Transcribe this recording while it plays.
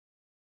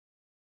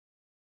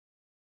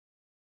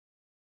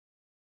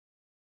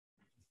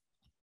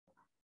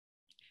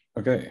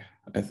Okay,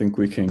 I think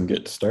we can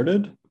get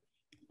started.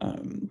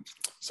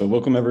 So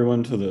welcome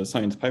everyone to the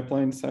Science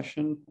Pipeline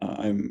session.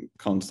 I'm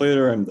Colin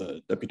Slater, I'm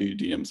the Deputy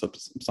DM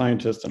Subsystem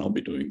Scientist, and I'll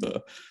be doing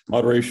the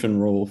moderation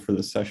role for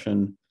this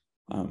session.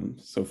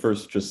 So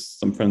first, just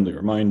some friendly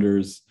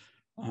reminders.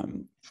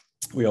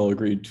 We all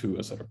agreed to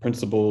a set of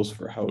principles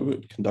for how we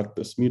would conduct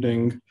this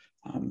meeting.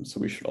 So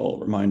we should all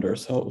remind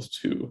ourselves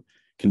to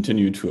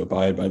continue to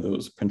abide by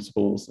those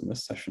principles in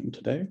this session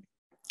today.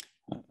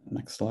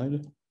 Next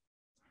slide.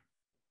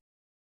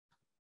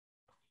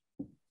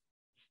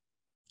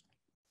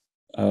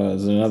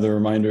 As another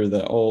reminder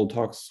that all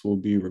talks will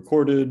be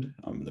recorded.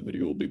 The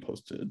video will be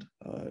posted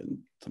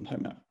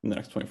sometime in the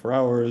next 24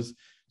 hours.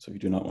 So if you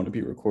do not want to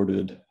be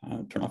recorded,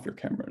 turn off your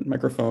camera and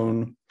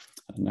microphone.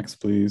 Next,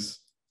 please.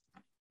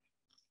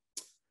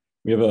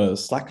 We have a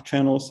Slack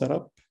channel set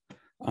up.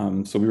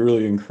 So we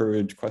really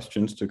encourage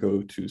questions to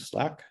go to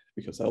Slack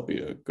because that'll be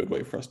a good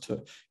way for us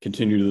to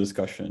continue the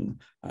discussion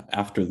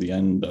after the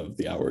end of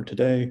the hour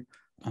today.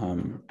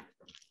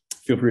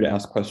 Feel free to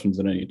ask questions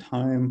at any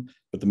time,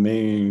 but the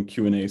main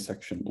Q&A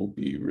section will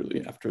be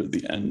really after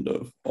the end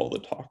of all the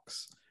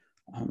talks.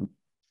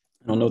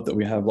 I'll note that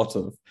we have lots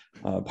of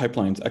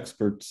pipelines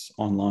experts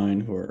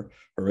online who are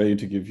ready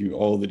to give you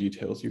all the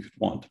details you could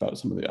want about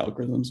some of the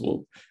algorithms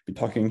we'll be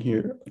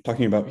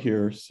talking about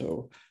here.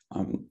 So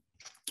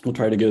we'll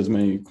try to get as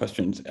many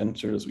questions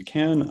answered as we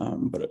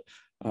can, but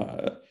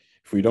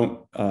if we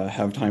don't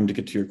have time to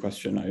get to your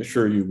question, I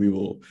assure you we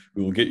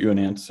will get you an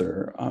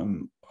answer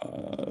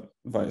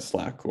via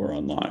Slack or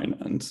online,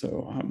 and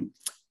so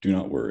do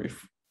not worry.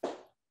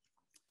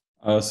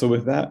 So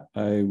with that,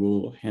 I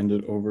will hand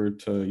it over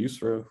to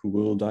Yusra, who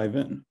will dive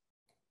in.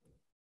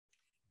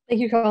 Thank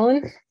you,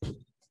 Colin.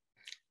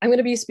 I'm going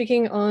to be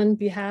speaking on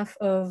behalf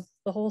of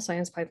the whole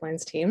Science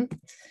Pipelines team.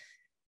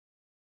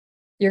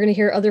 You're going to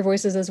hear other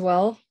voices as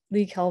well,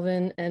 Lee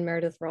Kelvin and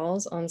Meredith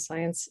Rawls on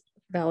science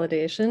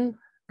validation,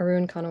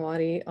 Arun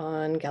Kanawati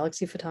on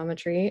galaxy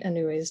photometry and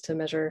new ways to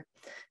measure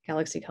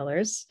galaxy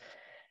colors,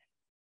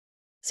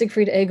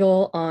 Siegfried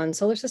Egel on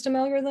solar system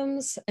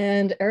algorithms,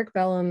 and Eric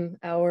Bellum,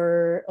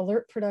 our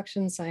alert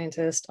production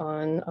scientist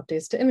on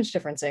updates to image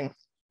differencing.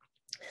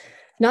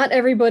 Not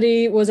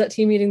everybody was at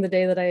team meeting the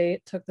day that I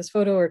took this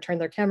photo or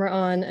turned their camera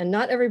on, and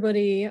not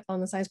everybody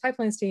on the Science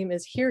Pipelines team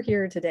is here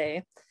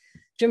today.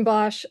 Jim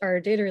Bosch, our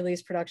data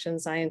release production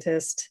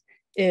scientist,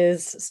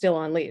 is still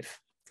on leave.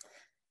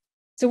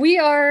 So we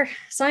are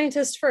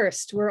scientists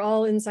first. We're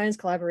all in science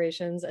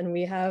collaborations and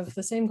we have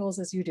the same goals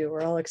as you do.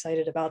 We're all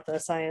excited about the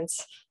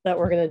science that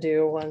we're going to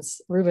do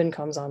once Rubin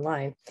comes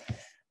online.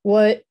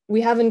 What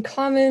we have in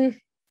common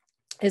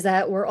is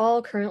that we're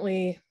all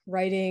currently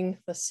writing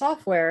the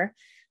software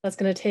that's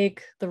going to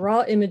take the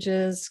raw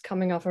images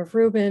coming off of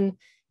Rubin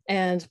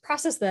and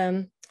process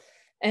them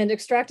and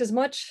extract as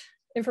much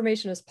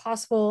information as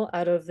possible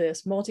out of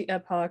this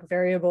multi-epoch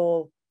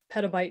variable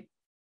petabyte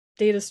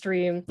data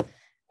stream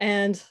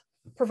and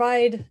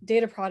provide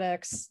data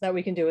products that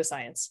we can do with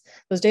science.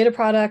 Those data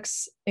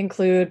products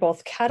include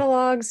both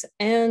catalogs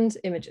and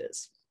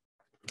images.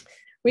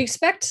 We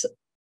expect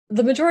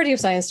the majority of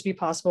science to be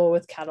possible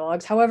with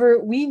catalogs.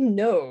 However, we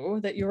know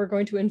that you are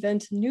going to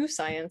invent new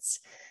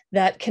science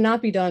that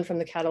cannot be done from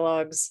the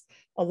catalogs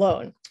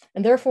alone.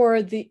 And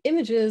therefore, the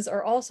images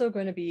are also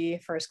going to be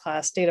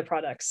first-class data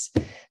products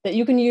that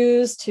you can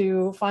use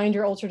to find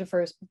your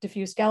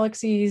ultra-diffuse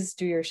galaxies,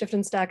 do your shift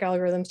and stack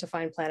algorithms to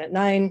find Planet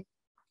 9,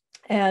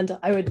 and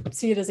I would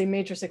see it as a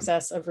major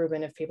success of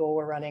Rubin if people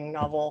were running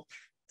novel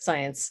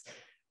science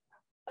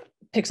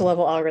pixel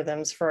level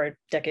algorithms for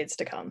decades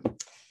to come.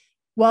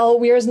 While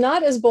we are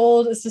not as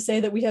bold as to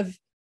say that we have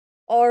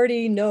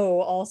already know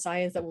all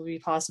science that will be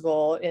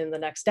possible in the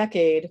next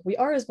decade, we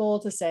are as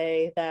bold to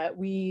say that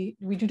we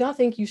do not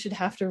think you should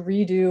have to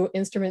redo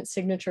instrument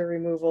signature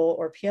removal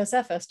or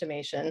PSF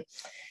estimation.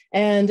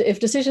 And if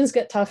decisions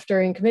get tough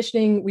during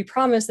commissioning, we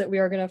promise that we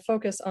are going to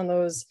focus on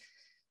those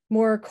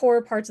more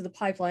core parts of the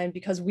pipeline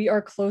because we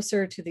are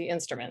closer to the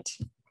instrument.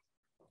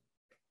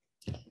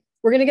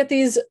 We're going to get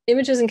these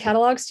images and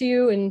catalogs to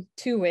you in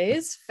two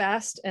ways,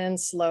 fast and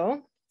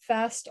slow.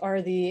 Fast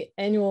are the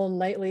annual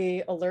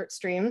nightly alert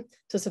stream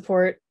to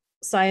support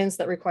science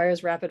that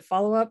requires rapid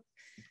follow-up.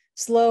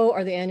 Slow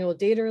are the annual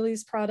data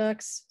release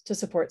products to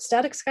support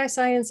static sky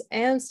science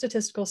and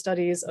statistical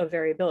studies of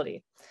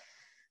variability.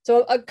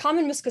 So a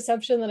common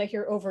misconception that I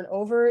hear over and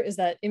over is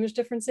that image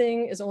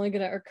differencing is only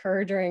going to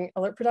occur during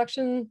alert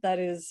production. That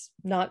is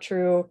not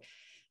true.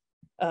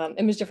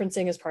 Image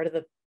differencing is part of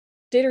the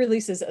data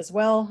releases as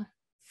well.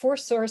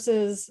 Force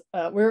sources,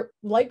 where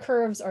light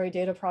curves are a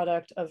data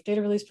product of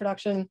data release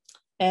production,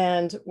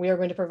 and we are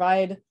going to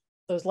provide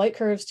those light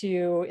curves to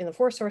you in the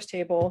force source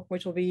table,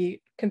 which will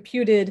be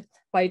computed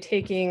by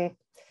taking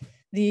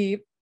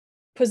the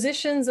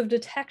positions of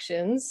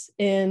detections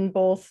in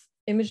both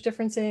image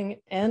differencing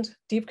and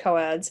deep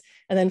coads,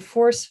 and then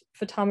force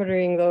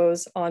photometering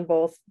those on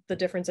both the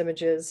difference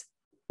images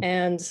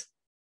and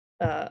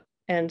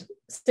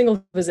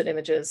single visit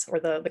images, or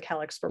the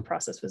calyx for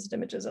process visit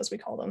images, as we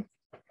call them.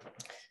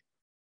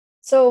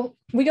 So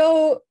we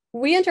go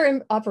we enter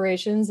in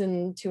operations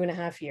in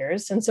 2.5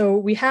 years. And so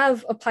we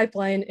have a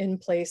pipeline in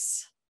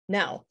place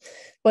now,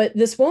 but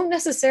this won't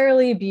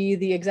necessarily be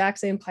the exact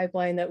same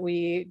pipeline that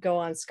we go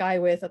on Sky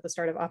with at the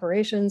start of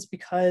operations,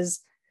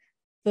 because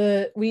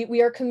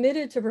we are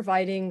committed to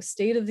providing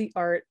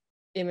state-of-the-art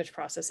image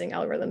processing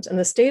algorithms. And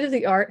the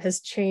state-of-the-art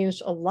has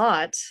changed a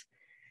lot,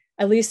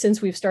 at least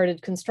since we've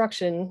started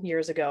construction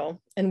years ago.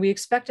 And we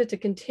expect it to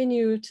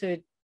continue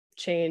to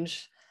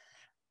change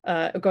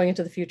going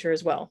into the future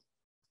as well.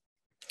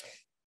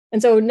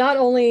 And so not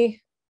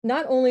only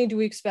do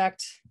we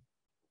expect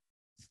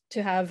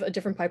to have a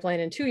different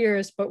pipeline in 2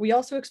 years, but we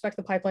also expect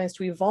the pipelines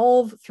to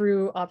evolve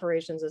through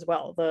operations as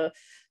well. The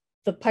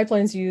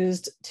pipelines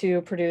used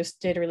to produce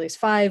data release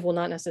 5 will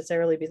not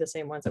necessarily be the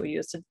same ones that we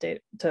use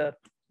to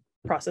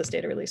process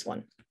data release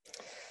 1.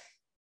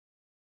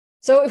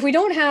 So if we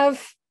don't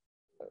have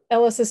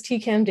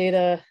LSST CAM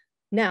data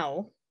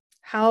now,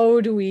 how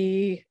do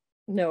we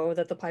know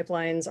that the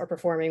pipelines are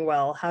performing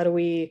well? How do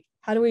we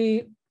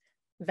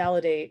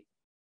validate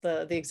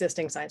the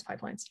existing science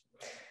pipelines?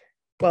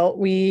 Well,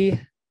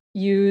 we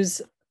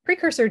use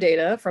precursor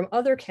data from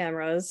other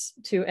cameras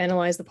to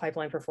analyze the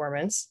pipeline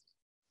performance.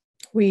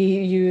 We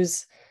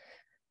use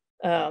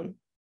 3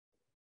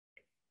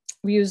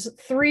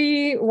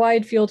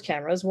 wide field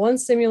cameras, 1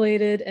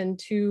 simulated and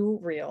 2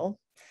 real.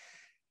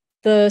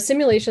 The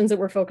simulations that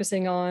we're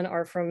focusing on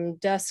are from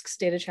DESC's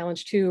Data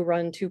Challenge 2,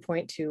 Run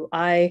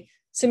 2.2i.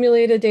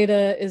 Simulated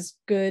data is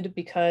good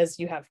because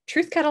you have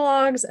truth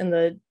catalogs and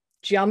the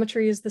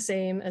geometry is the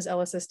same as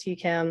LSST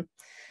CAM.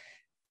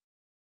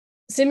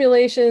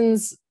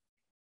 Simulations,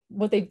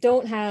 what they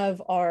don't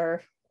have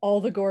are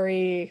all the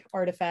gory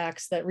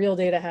artifacts that real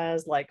data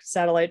has, like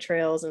satellite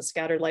trails and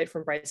scattered light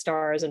from bright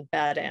stars and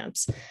bad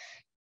amps.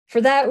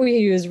 For that, we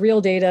use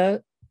real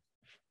data.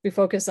 We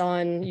focus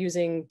on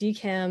using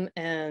DCAM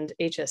and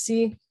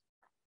HSC.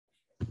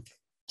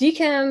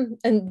 DCAM,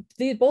 and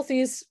both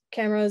these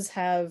cameras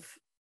have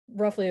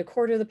roughly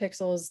 1/4 of the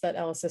pixels that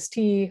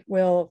LSST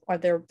will, are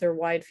their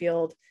wide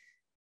field.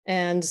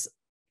 And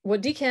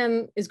what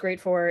DCAM is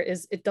great for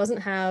is it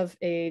doesn't have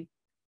a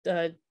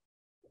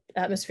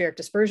atmospheric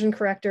dispersion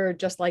corrector,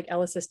 just like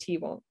LSST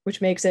won't,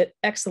 which makes it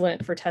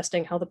excellent for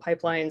testing how the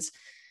pipelines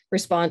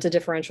respond to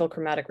differential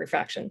chromatic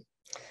refraction.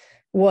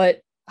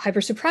 What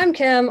HyperSuprime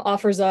Cam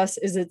offers us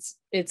is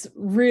it's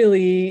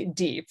really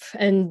deep,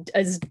 and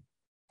as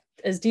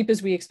deep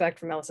as we expect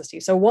from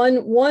LSST. So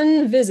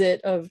one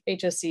visit of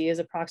HSC is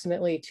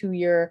approximately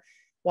 2-year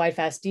wide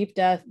fast deep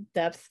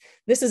depth.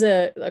 This is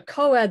a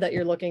COAD that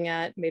you're looking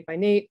at made by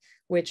Nate,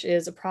 which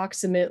is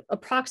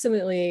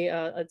approximately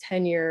a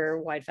 10-year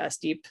wide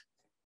fast deep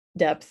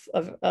depth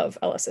of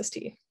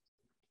LSST.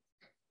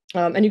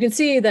 And you can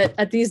see that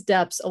at these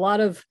depths, a lot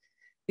of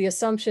the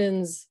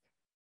assumptions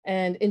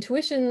and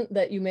intuition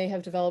that you may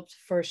have developed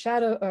for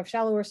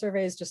shallower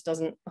surveys just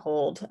doesn't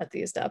hold at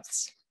these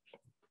depths.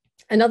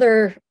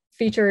 Another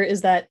feature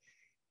is that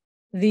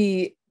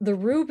the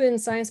Rubin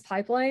science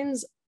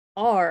pipelines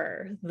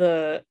are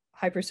the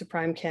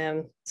HyperSuprime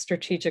Cam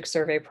strategic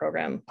survey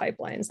program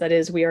pipelines. That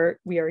is, we are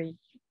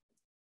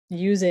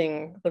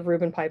using the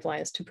Rubin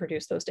pipelines to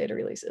produce those data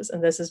releases,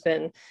 and this has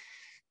been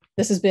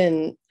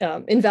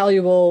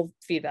invaluable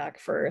feedback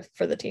for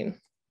the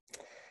team.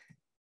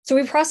 So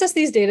we process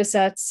these data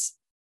sets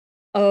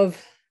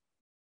of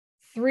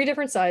 3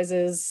 different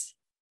sizes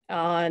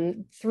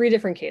on 3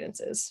 different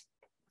cadences.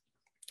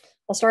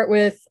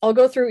 I'll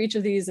go through each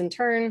of these in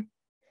turn.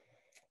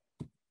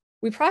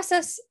 We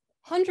process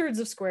hundreds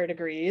of square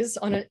degrees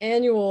on an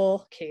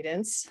annual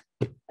cadence.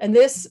 And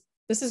this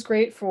is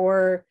great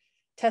for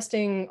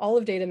testing all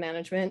of data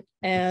management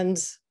and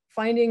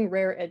finding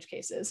rare edge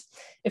cases.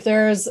 If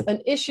there's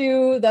an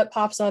issue that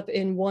pops up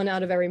in 1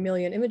 out of every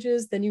million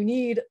images, then you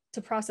need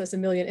to process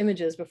 1 million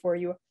images before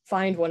you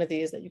find one of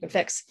these that you can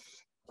fix.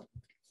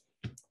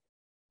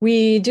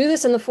 We do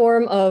this in the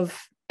form of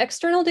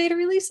external data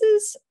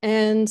releases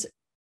and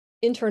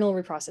internal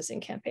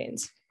reprocessing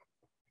campaigns.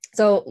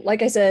 So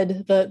like I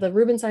said, the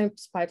Rubin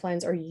science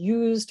pipelines are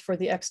used for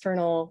the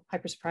external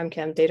HyperSuprime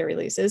Cam data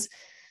releases.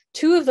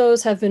 2 of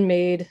those have been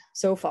made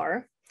so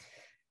far.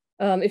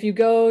 If you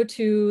go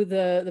to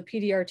the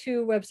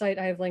PDR2 website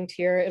I have linked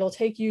here, it'll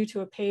take you to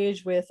a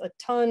page with a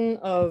ton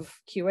of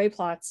QA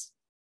plots.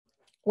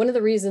 One of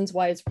the reasons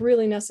why it's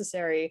really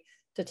necessary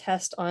to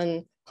test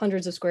on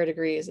hundreds of square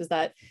degrees is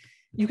that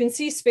you can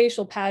see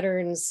spatial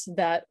patterns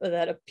that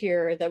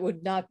appear that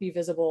would not be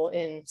visible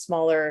in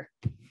smaller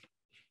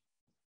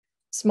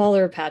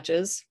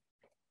patches.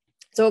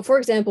 So for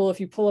example,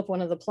 if you pull up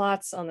one of the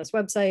plots on this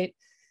website,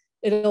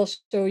 it'll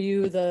show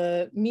you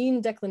the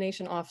mean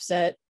declination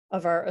offset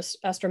of our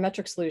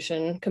astrometric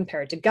solution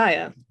compared to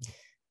Gaia.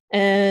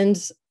 And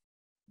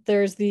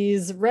there's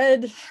these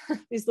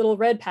little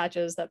red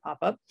patches that pop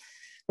up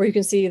where you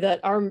can see that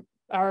our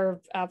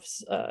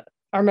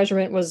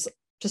measurement was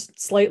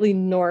just slightly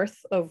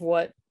north of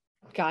what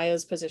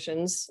Gaia's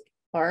positions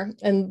are.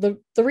 And the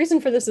reason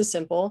for this is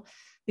simple.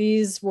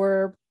 This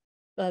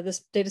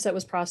data set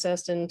was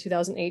processed in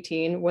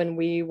 2018 when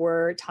we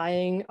were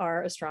tying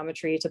our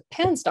astrometry to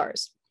pan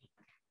stars.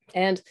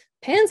 And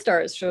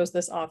Pan-STARRS shows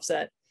this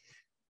offset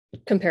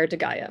compared to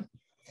Gaia.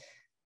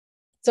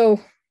 So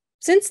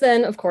since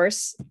then, of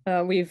course,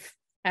 we've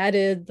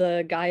added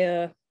the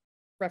Gaia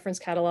reference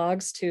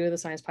catalogs to the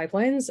science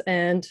pipelines,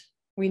 and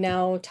we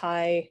now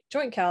tie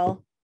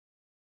JointCal.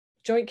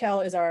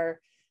 JointCal is our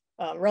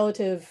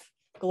relative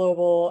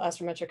global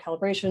astrometric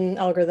calibration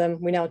algorithm.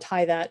 We now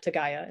tie that to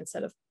Gaia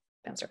instead of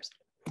Pan-STARRS.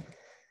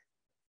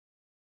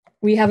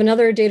 We have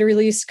another data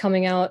release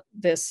coming out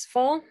this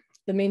fall.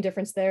 The main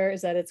difference there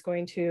is that it's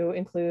going to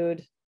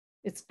include,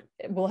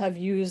 we'll have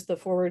used the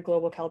forward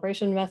global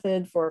calibration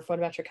method for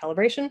photometric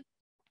calibration.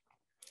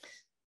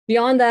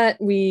 Beyond that,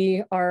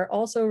 we are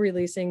also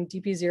releasing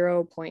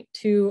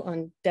DP0.2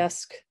 on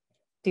desk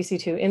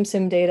DC2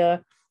 IMSIM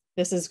data.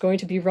 This is going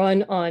to be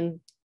run on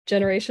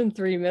generation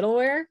 3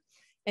 middleware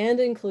and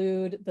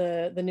include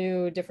the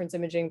new difference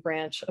imaging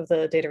branch of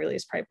the data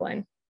release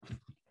pipeline.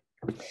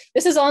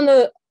 This is on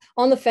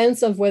the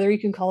fence of whether you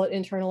can call it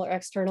internal or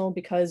external,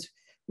 because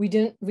we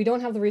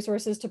don't have the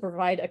resources to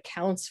provide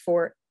accounts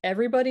for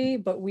everybody,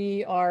 but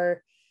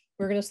we're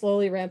going to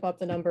slowly ramp up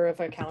the number of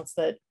accounts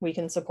that we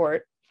can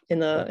support in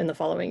the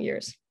following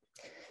years.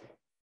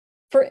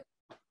 For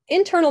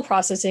internal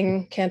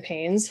processing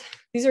campaigns,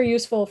 these are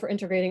useful for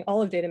integrating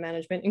all of data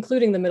management,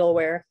 including the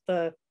middleware.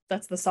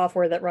 That's the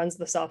software that runs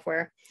the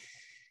software.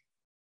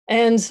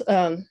 And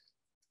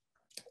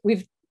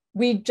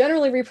we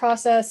generally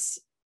reprocess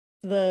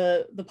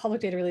the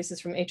public data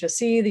releases from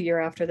HSC the year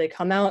after they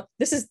come out.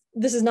 This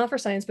is not for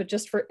science, but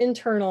just for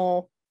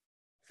internal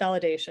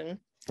validation.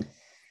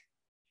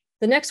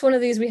 The next one of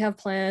these we have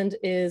planned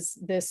is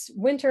this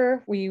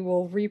winter. We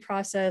will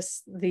reprocess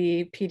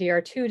the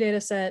PDR2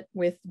 data set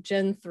with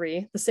Gen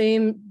 3, the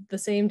same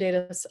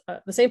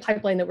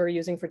pipeline that we're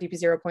using for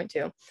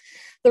DP0.2.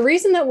 The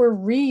reason that we're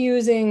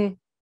reusing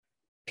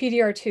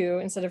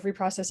PDR2 instead of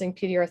reprocessing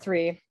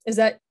PDR3 is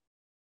that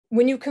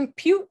when you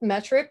compute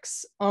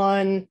metrics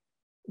on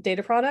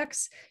data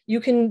products, you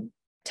can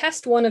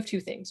test one of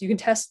two things. You can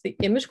test the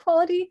image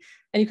quality,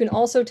 and you can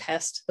also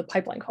test the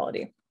pipeline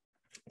quality.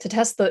 To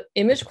test the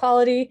image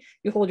quality,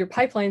 you hold your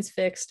pipelines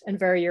fixed and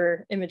vary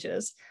your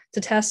images.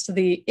 To test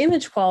your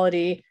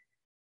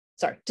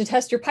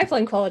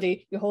pipeline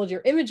quality, you hold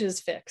your images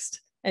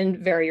fixed and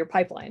vary your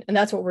pipeline. And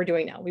that's what we're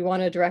doing now. We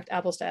want a direct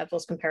apples to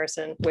apples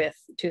comparison with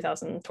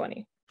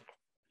 2020.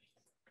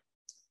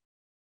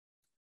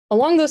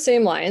 Along those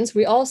same lines,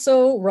 we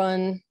also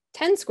run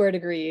 10 square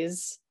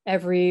degrees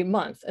every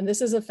month. And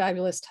this is a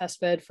fabulous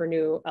test bed for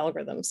new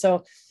algorithms.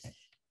 So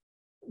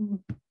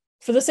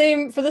for the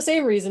same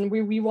reason,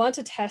 we want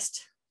to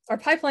test. Our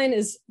pipeline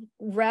is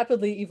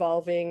rapidly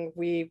evolving.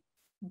 We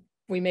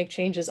make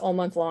changes all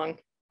month long.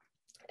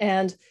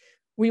 And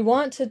we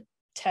want to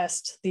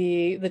test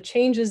the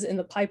changes in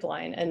the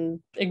pipeline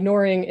and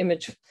ignoring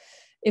image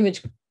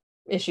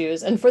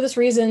issues. And for this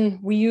reason,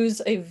 we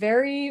use a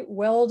very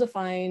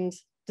well-defined,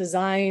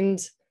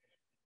 designed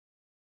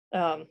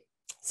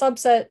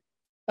subset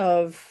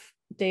of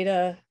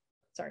data.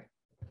 Sorry,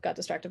 got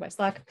distracted by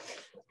Slack.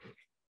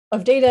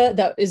 Of data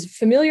that is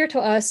familiar to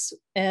us,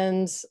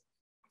 and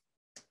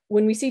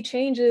when we see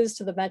changes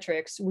to the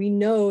metrics, we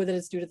know that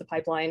it's due to the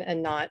pipeline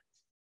and not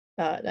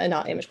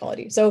image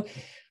quality. So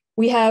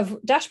we have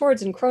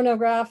dashboards in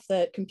Chronograph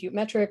that compute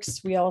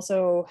metrics. We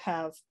also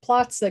have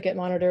plots that get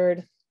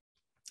monitored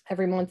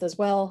every month as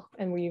well,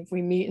 and we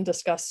meet and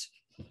discuss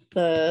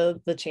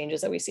the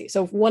changes that we see.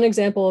 So one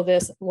example of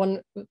this,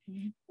 one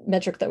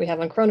metric that we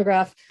have on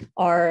Chronograph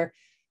are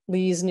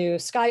Lee's new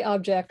sky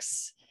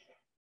objects.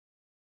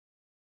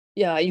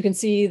 Yeah, you can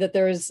see that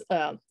there's,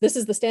 this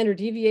is the standard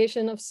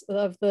deviation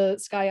of the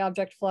sky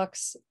object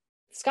flux.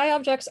 Sky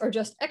objects are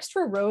just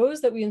extra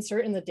rows that we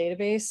insert in the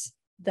database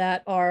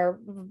that are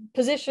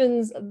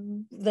positions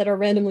that are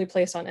randomly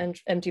placed on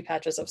empty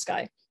patches of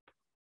sky.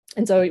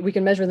 And so we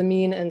can measure the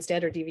mean and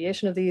standard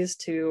deviation of these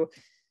to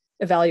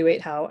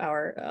evaluate how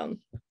our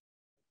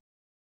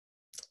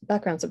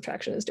background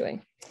subtraction is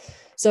doing.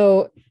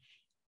 So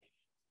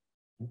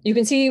you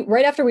can see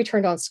right after we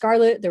turned on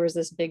Scarlet, there was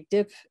this big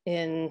dip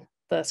in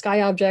the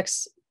sky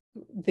objects.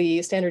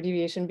 The standard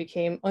deviation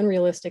became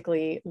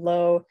unrealistically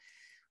low.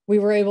 We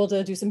were able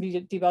to do some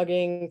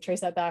debugging,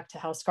 trace that back to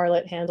how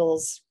Scarlet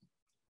handles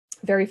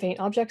very faint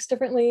objects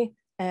differently,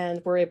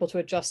 and we're able to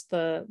adjust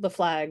the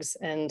flags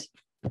and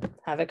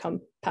have it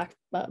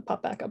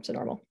pop back up to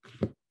normal.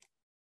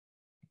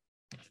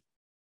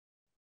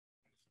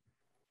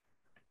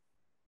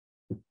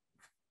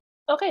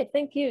 Okay,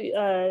 thank you,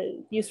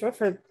 Yusra,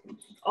 for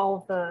all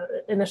of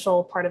the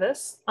initial part of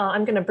this.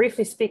 I'm going to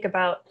briefly speak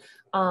about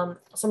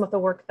some of the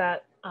work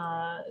that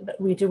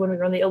we do when we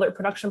run the alert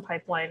production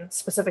pipeline,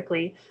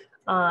 specifically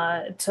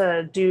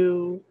to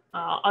do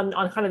on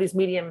kind of these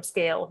medium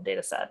scale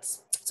data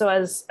sets. So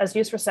as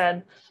Yusra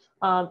said,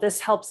 this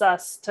helps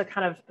us to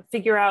kind of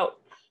figure out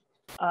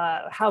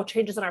how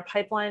changes in our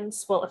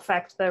pipelines will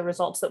affect the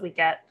results that we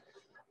get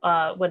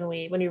when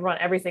we run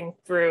everything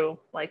through,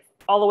 like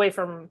all the way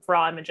from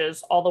raw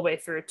images all the way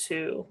through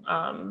to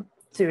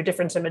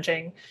difference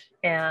imaging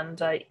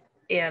and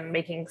in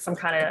making some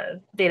kind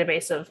of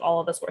database of all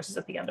of the sources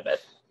at the end of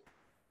it.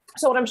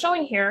 So what I'm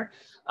showing here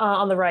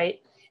on the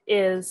right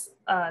is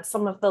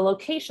some of the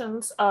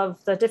locations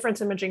of the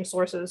difference imaging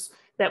sources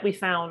that we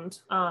found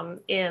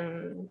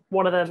in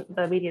one of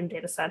the medium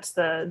data sets,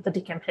 the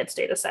DCAM hits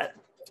data set.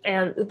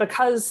 And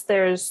because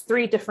there's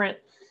 3 different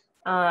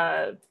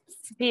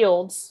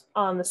fields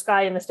on the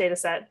sky in this data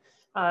set,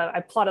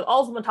 I plotted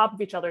all of them on top of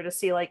each other to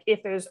see like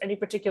if there's any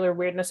particular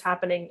weirdness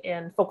happening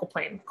in focal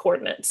plane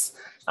coordinates.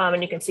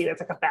 And you can see there's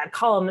like a bad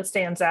column that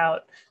stands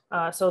out.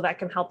 So that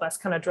can help us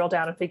kind of drill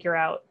down and figure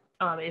out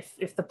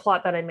if the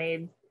plot that I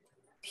made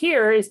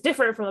here is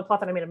different from the plot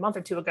that I made a month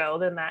or 2 ago,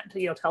 then that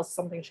tells us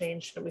something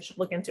changed and we should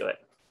look into it.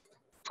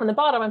 On the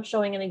bottom, I'm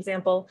showing an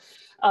example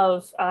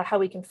of how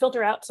we can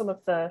filter out some of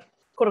the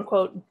quote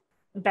unquote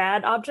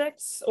bad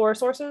objects or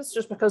sources,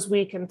 just because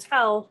we can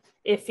tell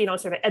if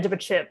it's sort of edge of a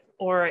chip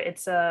or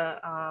it's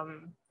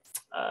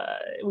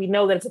we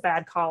know that it's a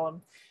bad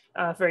column,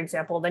 for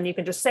example, then you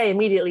can just say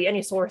immediately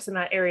any source in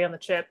that area on the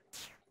chip,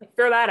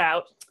 figure that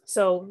out.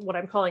 So what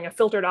I'm calling a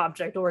filtered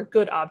object or a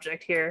good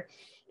object here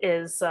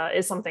is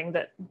something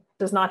that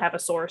does not have a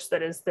source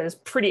that is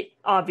pretty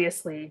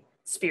obviously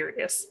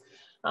spurious.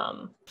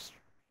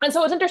 And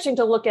so it's interesting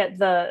to look at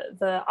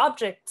the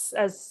objects,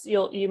 as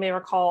you may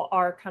recall,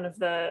 are kind of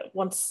the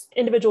once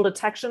individual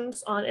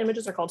detections on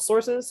images are called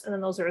sources, and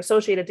then those are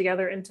associated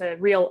together into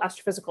real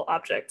astrophysical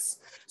objects.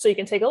 So you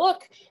can take a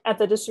look at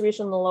the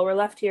distribution in the lower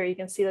left here. You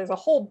can see there's a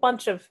whole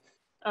bunch of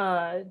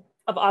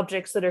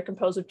objects that are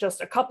composed of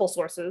just a couple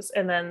sources,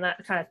 and then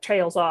that kind of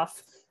trails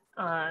off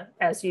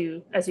as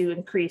you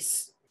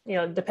increase,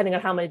 depending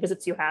on how many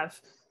visits you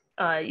have,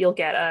 you'll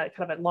get a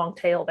kind of a long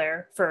tail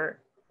there for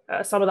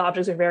some of the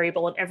objects are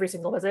variable in every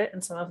single visit,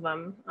 and some of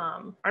them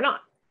are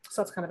not.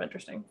 So that's kind of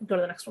interesting. Go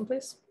to the next one,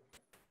 please.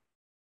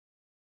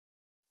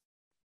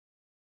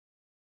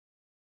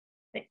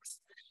 Thanks.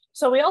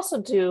 So we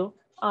also do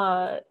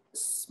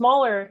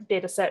smaller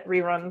data set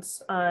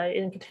reruns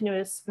in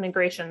continuous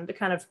integration to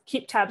kind of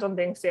keep tabs on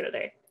things day to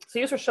day. So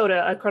Yusra showed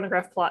a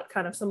chronograph plot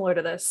kind of similar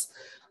to this,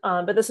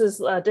 but this is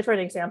a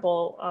different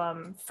example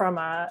from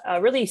a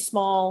really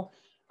small,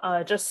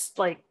 just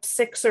like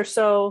 6 or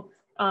so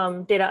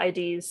data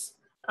IDs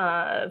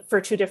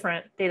for 2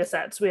 different data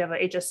sets. We have a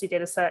HSC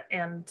data set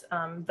and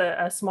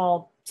a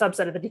small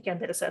subset of the DCAM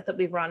data set that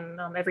we run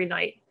every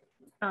night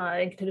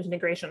in continuous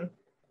integration.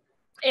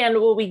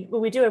 And what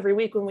we do every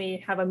week when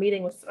we have a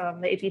meeting with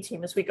the AP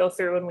team is we go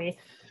through and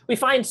we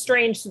find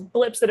strange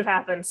blips that have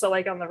happened. So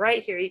like on the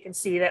right here, you can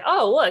see that,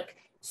 oh, look,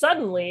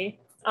 suddenly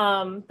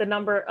the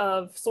number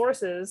of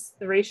sources,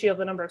 the ratio of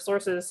the number of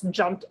sources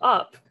jumped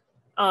up.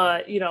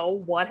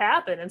 What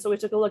happened? And so we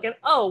took a look at,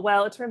 oh,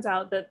 well, it turns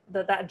out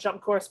that jump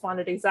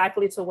corresponded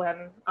exactly to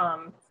when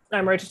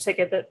I merged a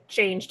ticket that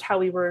changed how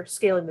we were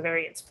scaling the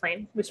variance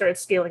plane. We started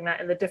scaling that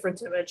in the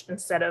difference image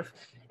instead of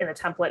in the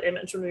template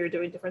image when we were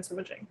doing difference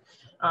imaging,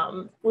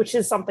 which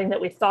is something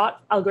that we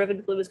thought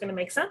algorithmically was going to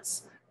make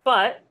sense.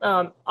 But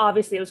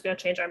obviously it was going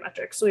to change our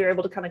metrics. So we were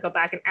able to kind of go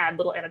back and add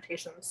little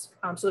annotations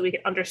so that we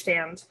could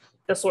understand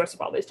the source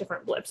of all these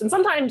different blips. And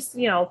sometimes,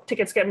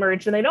 tickets get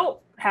merged and they don't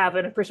have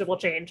an appreciable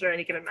change or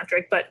any given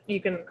metric, but you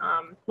can,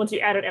 once you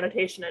add an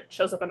annotation, it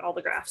shows up on all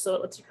the graphs. So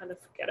it lets you kind of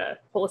get a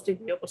holistic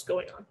view of what's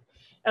going on.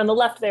 And on the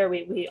left there,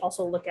 we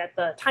also look at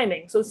the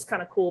timing. So this is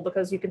kind of cool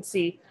because you can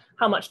see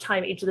how much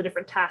time each of the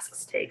different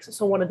tasks takes.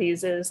 So one of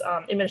these is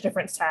image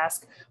difference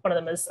task. One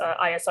of them is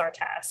ISR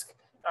task.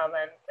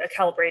 And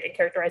calibrate and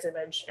characterize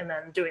image, and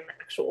then doing the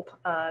actual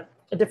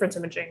difference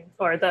imaging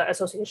or the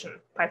association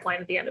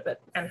pipeline at the end of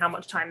it, and how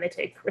much time they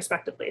take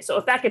respectively. So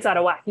if that gets out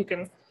of whack, you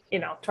can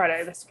try to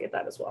investigate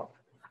that as well.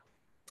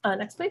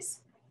 Next, please.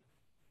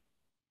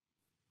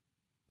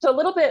 So a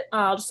little bit,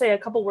 I'll just say a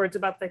couple words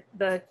about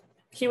the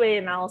QA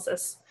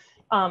analysis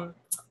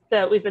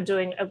that we've been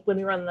doing when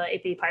we run the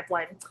AP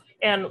pipeline.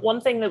 And one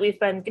thing that we've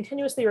been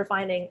continuously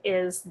refining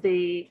is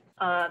the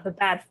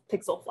bad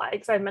pixel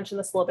flags. I mentioned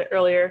this a little bit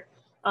earlier.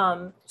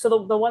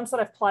 So the ones that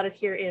I've plotted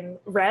here in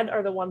red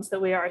are the ones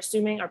that we are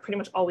assuming are pretty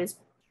much always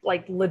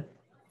like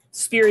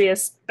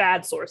spurious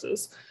bad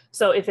sources.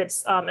 So if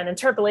it's an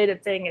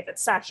interpolated thing, if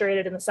it's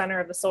saturated in the center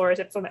of the source,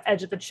 if it's on the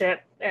edge of the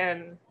chip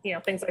and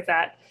things like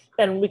that,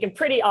 then we can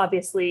pretty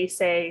obviously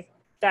say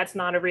that's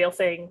not a real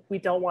thing. We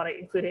don't want to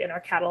include it in our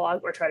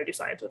catalog or try to do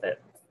science with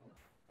it.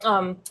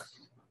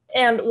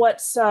 And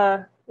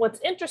what's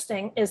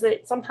interesting is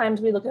that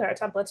sometimes we look at our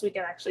templates, we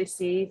can actually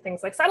see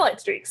things like satellite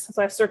streaks.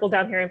 So I've circled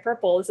down here in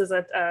purple. This is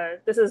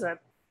a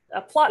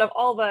plot of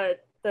all the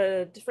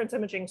difference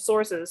imaging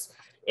sources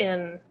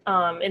in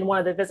one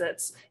of the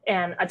visits,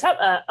 and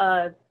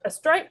a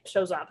stripe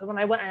shows up. And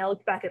when I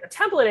looked back at the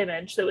template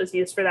image that was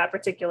used for that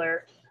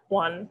particular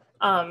one,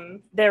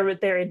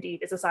 there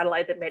indeed is a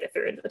satellite that made it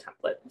through into the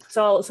template.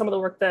 So some of the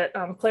work that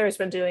Claire has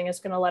been doing is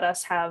going to let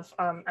us have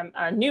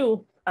a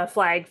new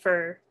flag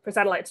for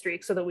satellite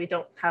streaks so that we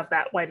don't have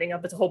that winding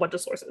up as a whole bunch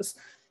of sources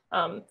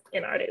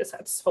in our data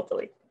sets,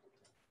 hopefully.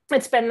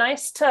 It's been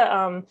nice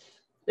to,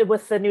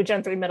 with the new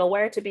Gen 3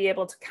 middleware, to be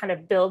able to kind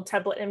of build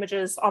template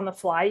images on the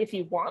fly if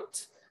you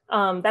want.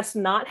 That's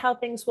not how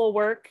things will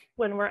work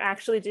when we're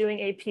actually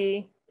doing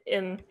AP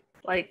in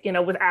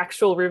with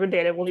actual Ruben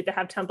data. We'll need to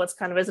have templates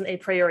kind of as an a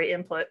priori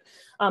input.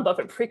 But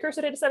for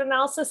precursor data set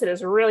analysis, it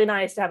is really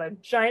nice to have a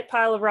giant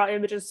pile of raw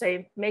images,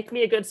 say, make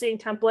me a good seeing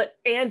template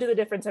and do the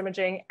difference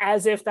imaging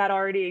as if that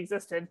already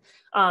existed,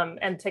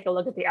 and take a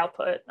look at the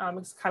output. It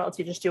kind of lets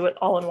you just do it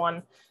all in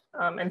one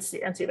and see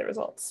the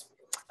results.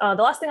 The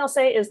last thing I'll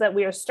say is that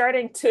we are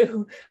starting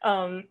to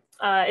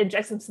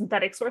inject some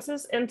synthetic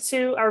sources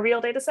into our real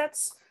data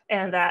sets,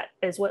 and that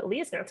is what Lee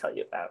is going to tell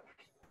you about.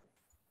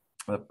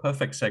 A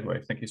perfect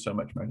segue. Thank you so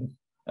much, Meredith.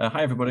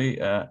 Hi, everybody.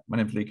 My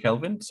name is Lee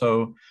Kelvin.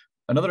 So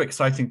another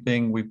exciting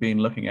thing we've been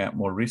looking at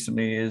more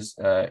recently is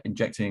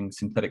injecting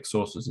synthetic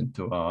sources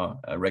into our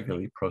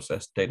regularly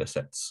processed data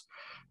sets.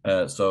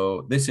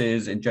 So this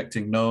is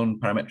injecting known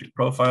parametric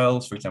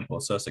profiles, for example, a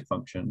Sursic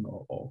function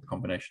or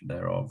combination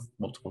thereof,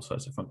 multiple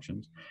Sursic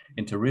functions,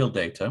 into real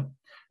data,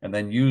 and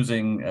then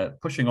using,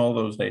 pushing all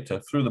those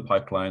data through the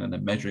pipeline and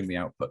then measuring the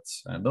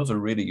outputs. And those are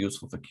really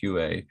useful for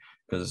QA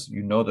because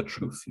you know the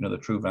truth, you know the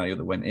true value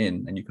that went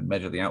in, and you can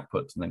measure the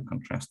outputs and then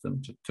contrast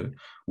them to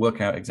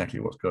work out exactly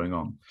what's going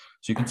on.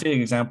 So you can see an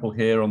example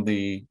here on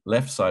the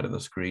left side of the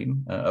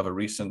screen of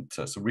a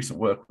some recent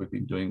work we've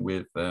been doing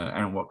with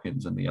Aaron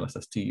Watkins and the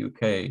LSST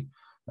UK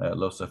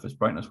low surface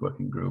brightness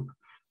working group.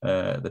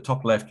 The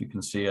top left, you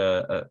can see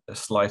a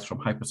slice from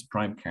Hypers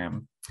Prime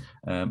Cam.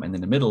 And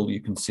in the middle,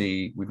 you can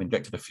see we've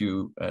injected a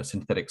few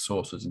synthetic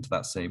sources into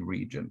that same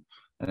region.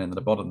 And then at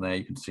the bottom there,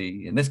 you can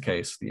see, in this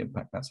case, the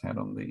impact that's had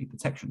on the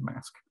detection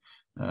mask.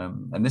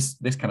 And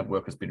this kind of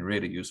work has been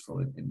really useful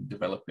in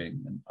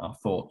developing our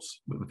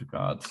thoughts with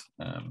regards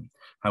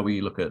how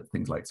we look at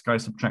things like sky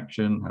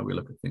subtraction, how we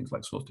look at things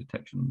like source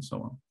detection, and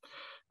so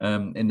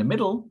on. In the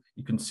middle,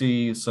 you can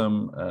see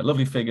some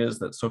lovely figures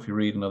that Sophie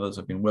Reed and others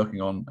have been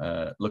working on,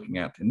 looking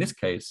at, in this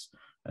case,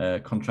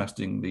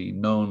 contrasting the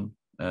known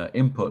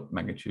input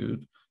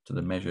magnitude to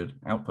the measured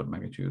output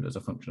magnitude as a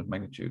function of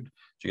magnitude.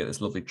 So you get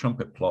this lovely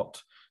trumpet plot,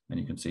 and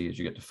you can see as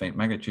you get to faint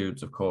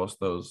magnitudes, of course,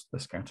 the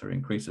scatter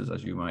increases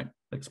as you might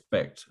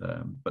expect.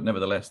 But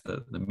nevertheless,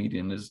 the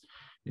median is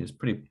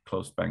pretty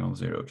close, bang on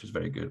zero, which is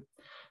very good.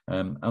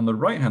 On the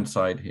right-hand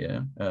side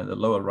here, the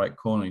lower right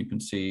corner, you can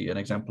see an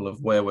example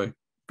of where we're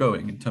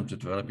going in terms of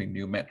developing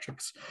new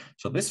metrics.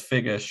 So this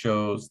figure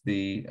shows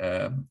the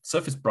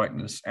surface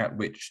brightness at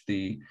which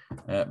the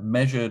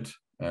measured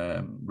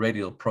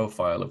radial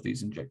profile of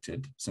these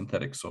injected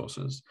synthetic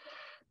sources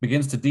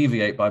begins to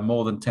deviate by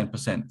more than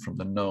 10% from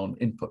the known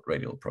input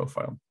radial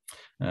profile.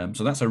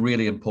 So that's a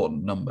really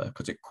important number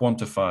because it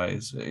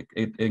quantifies,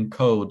 it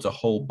encodes a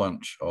whole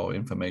bunch of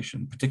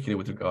information, particularly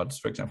with regards,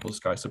 for example,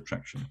 sky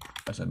subtraction,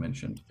 as I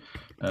mentioned.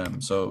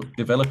 So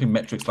developing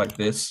metrics like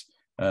this,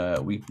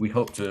 we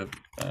hope to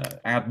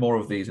add more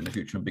of these in the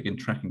future and begin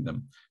tracking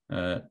them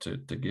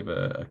to give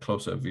a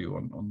closer view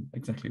on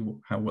exactly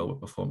how well we're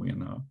performing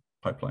in our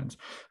pipelines.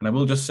 And I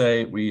will just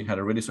say we had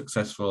a really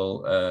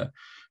successful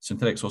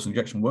synthetic source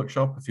injection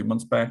workshop a few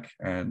months back,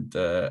 and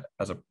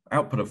as an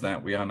output of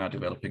that, we are now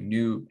developing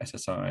new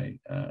SSI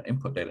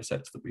input data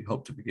sets that we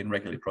hope to begin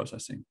regularly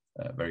processing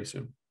very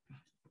soon.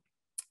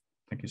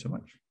 Thank you so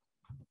much.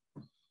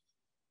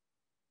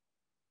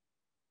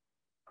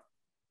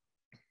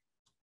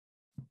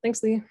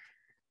 Thanks, Lee.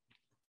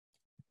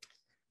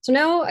 So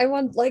now I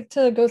would like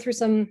to go through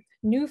some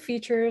new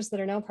features that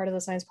are now part of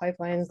the science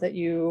pipelines that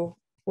you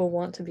will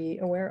want to be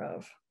aware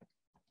of.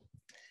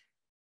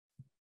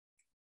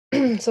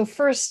 So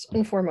first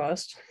and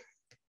foremost,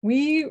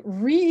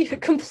 we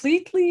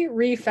completely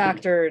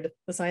refactored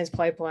the science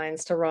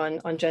pipelines to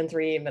run on Gen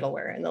 3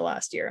 middleware in the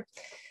last year.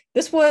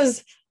 This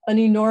was an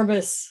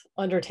enormous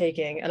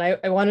undertaking, and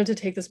I wanted to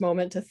take this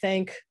moment to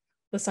thank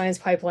the science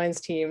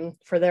pipelines team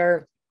for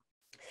their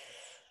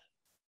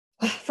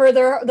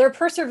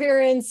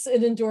perseverance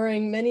in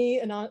enduring many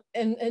an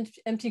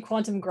empty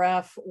quantum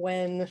graph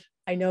when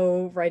I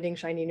know writing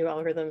shiny new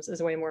algorithms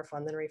is way more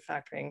fun than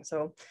refactoring.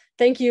 So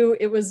thank you.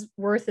 It was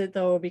worth it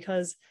though,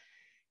 because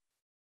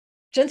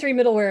Gen 3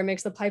 middleware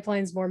makes the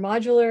pipelines more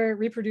modular,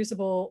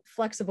 reproducible,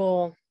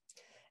 flexible.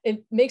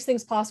 It makes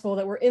things possible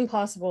that were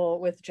impossible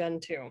with Gen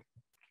 2.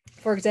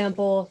 For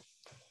example,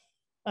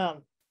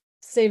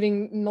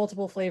 saving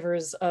multiple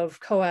flavors of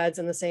coads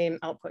in the same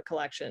output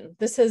collection.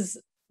 This has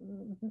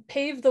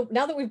paved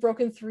now that we've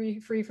broken free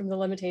from the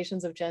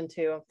limitations of Gen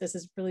 2, this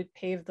has really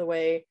paved the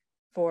way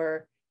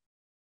for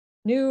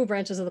new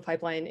branches of the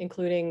pipeline,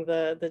 including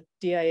the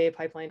DIA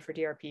pipeline for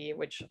DRP,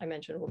 which I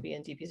mentioned will be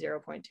in DP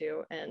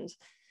 0.2, and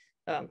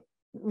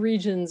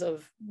regions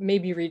of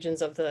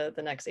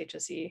the next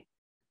HSE,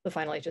 the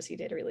final HSE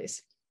data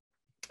release.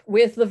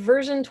 With the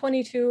version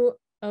 22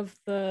 of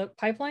the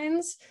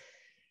pipelines,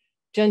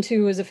 Gen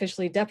 2 is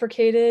officially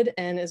deprecated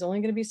and is only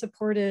going to be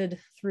supported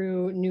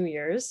through New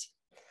Year's.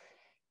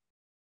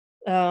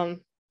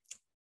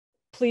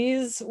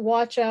 Please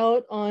watch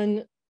out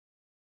on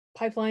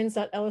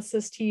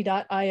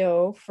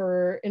pipelines.lsst.io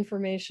for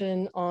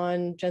information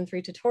on Gen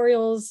 3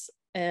 tutorials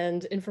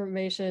and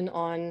information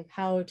on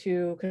how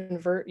to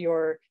convert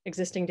your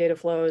existing data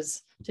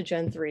flows to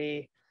Gen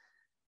 3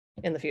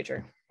 in the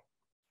future.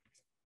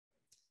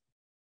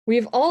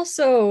 We've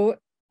also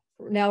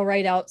now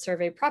write out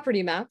survey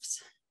property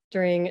maps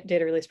during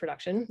data release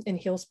production in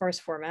heel-sparse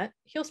format.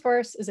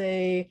 Heel-sparse is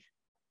a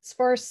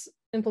sparse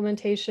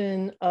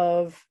implementation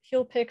of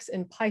heelpix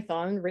in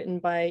Python written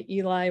by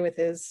Eli with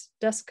his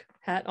desk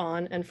hat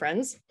on and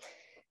friends.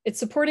 Its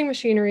supporting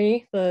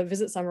machinery, the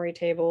visit summary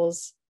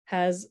tables,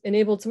 has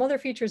enabled some other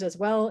features as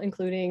well,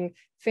 including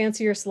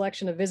fancier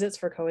selection of visits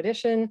for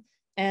co-edition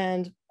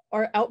and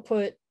our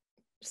output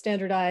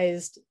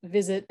standardized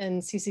visit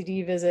and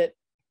CCD visit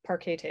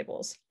parquet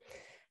tables.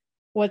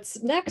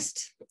 What's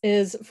next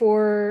is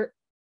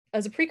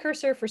as a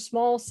precursor for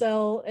small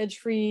cell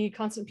edge-free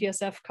constant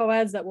PSF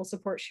coads that will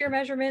support shear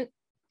measurement,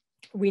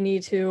 we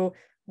need to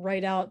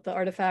write out the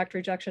artifact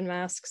rejection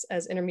masks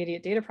as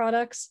intermediate data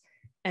products,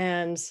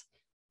 and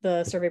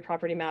the survey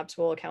property maps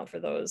will account for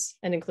those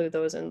and include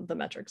those in the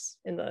metrics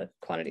in the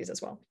quantities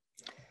as well.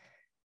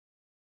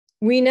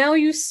 We now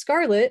use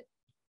Scarlet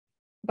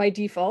by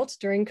default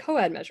during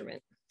coad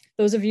measurement.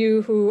 Those of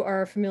you who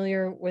are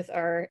familiar with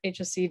our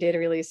HSC data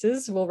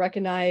releases will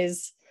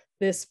recognize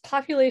this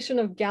population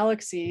of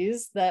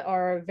galaxies that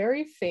are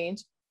very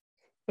faint,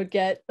 but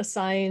get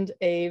assigned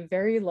a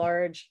very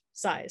large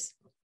size.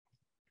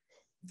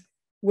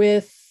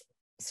 With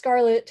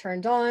Scarlet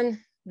turned on,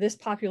 this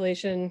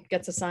population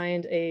gets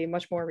assigned a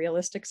much more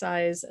realistic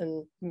size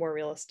and more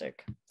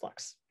realistic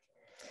flux.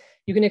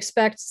 You can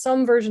expect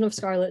some version of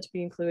Scarlet to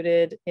be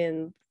included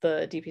in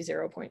the DP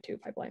 0.2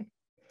 pipeline.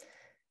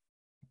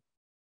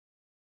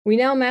 We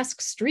now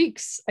mask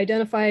streaks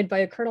identified by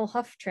a kernel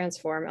Huff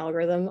transform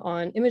algorithm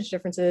on image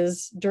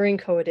differences during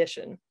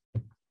co-edition.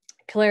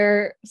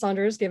 Claire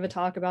Saunders gave a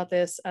talk about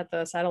this at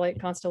the satellite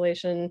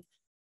constellation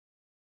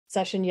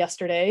session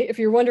yesterday. If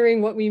you're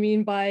wondering what we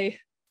mean by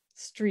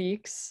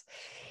streaks,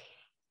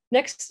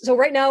 so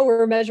right now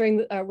we're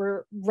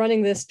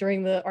running this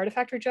during the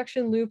artifact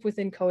rejection loop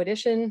within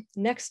co-edition.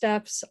 Next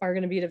steps are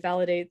going to be to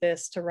validate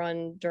this to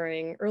run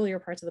during earlier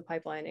parts of the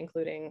pipeline,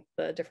 including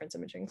the difference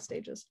imaging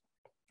stages.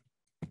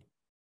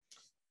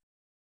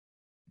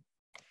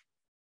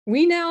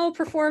 We now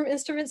perform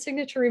instrument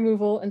signature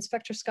removal and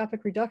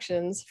spectroscopic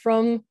reductions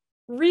from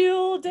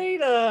real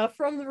data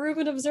from the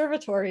Rubin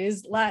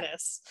Observatory's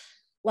Lattice.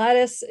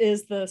 Lattice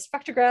is the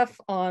spectrograph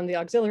on the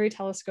auxiliary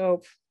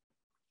telescope,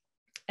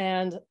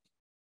 and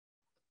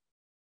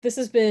this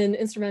has been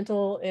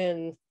instrumental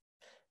in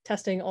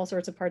testing all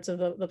sorts of parts of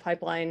the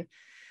pipeline.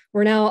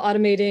 We're now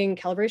automating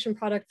calibration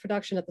product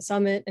production at the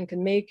summit and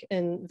can make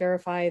and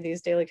verify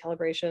these daily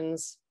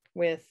calibrations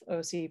with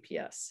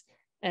OCPS.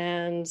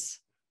 And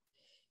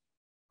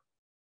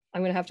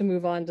I'm gonna have to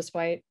move on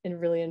despite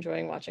really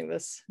enjoying watching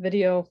this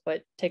video,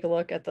 but take a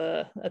look at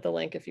the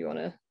link if you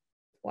wanna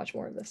watch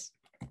more of this.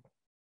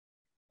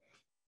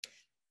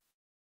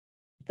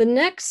 The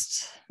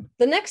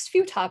next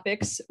few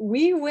topics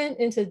we went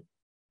into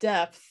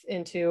depth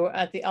into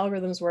at the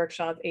algorithms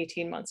workshop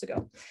 18 months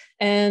ago.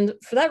 And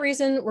for that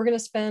reason, we're gonna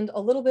spend a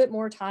little bit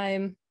more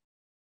time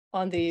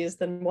on these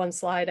than one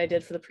slide I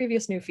did for the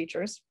previous new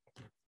features.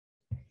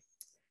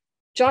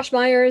 Josh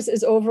Myers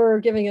is over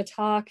giving a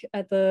talk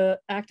at the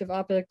active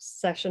optics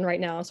session right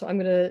now, so I'm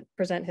gonna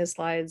present his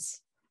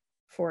slides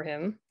for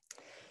him.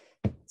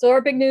 So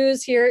our big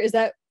news here is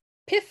that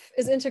PIF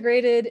is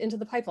integrated into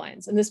the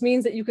pipelines, and this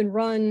means that you can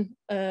run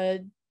a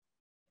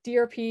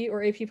DRP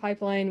or AP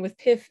pipeline with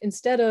PIF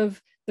instead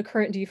of the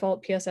current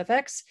default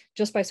PSFX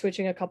just by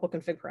switching a couple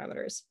config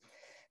parameters.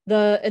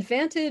 The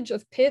advantage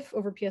of PIF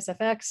over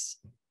PSFX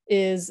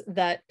is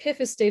that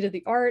PIF is state of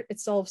the art. It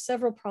solves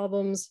several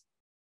problems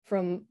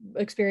from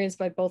experienced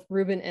by both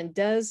Rubin and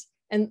Des,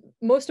 and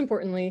most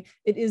importantly,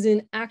 it is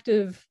in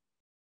active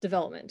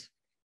development.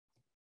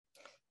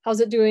 How's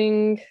it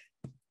doing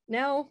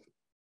now?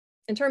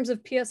 In terms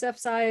of PSF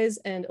size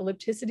and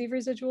ellipticity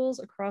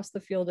residuals across the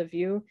field of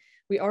view,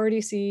 we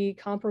already see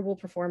comparable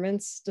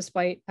performance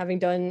despite having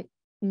done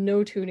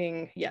no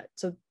tuning yet.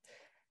 So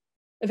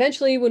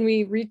eventually when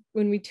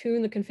we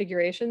tune the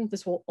configuration,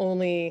 this will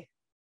only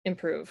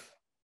improve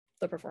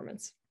the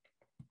performance.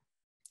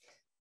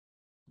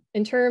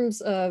 In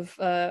terms of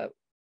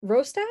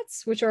row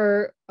stats, which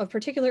are of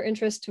particular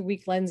interest to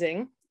weak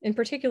lensing, in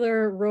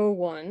particular row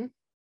 1,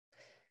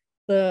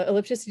 the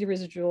ellipticity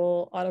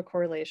residual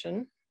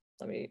autocorrelation.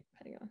 Let me,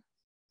 hang on.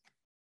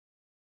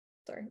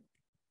 Sorry.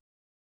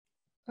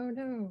 Oh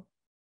no.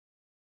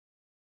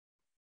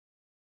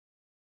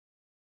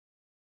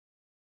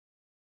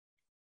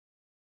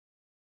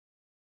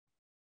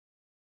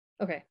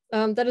 Okay,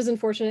 that is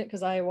unfortunate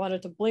because I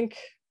wanted to blink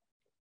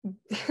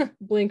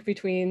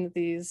between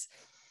these.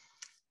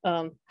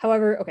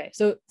 However, okay,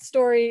 so the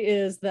story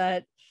is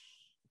that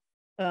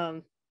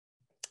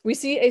we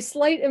see a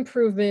slight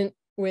improvement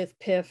with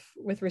PIF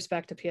with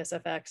respect to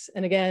PSFX.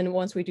 And again,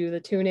 once we do the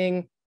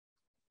tuning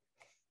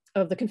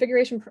of the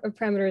configuration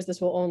parameters,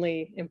 this will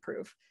only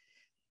improve.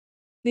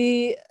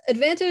 The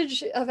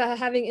advantage of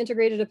having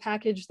integrated a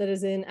package that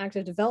is in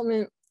active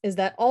development is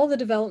that all the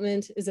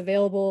development is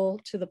available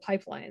to the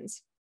pipelines.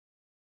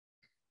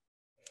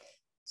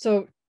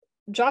 So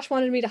Josh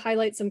wanted me to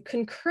highlight some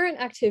concurrent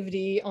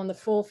activity on the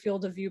full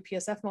field of view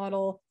PSF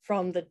model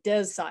from the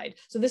DES side.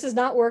 So this is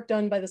not work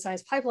done by the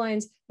science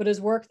pipelines, but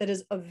is work that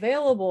is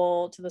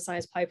available to the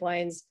science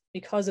pipelines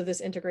because of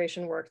this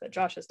integration work that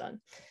Josh has done.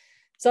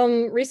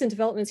 Some recent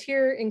developments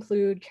here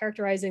include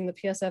characterizing the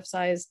PSF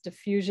size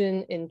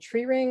diffusion in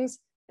tree rings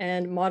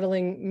and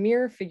modeling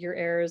mirror figure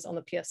errors on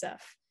the PSF.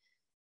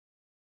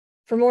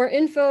 For more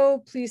info,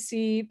 please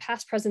see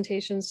past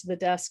presentations to the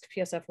desk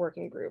PSF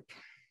working group.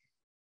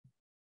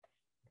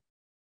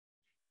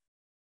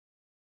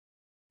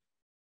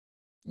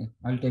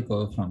 I'll take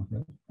over from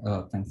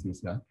here. Thanks,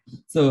 Lisa.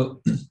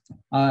 So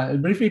I'll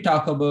briefly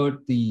talk about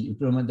the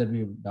improvement that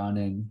we've done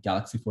in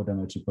galaxy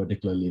photometry,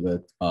 particularly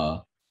with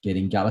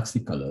getting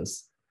galaxy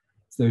colors.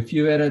 So if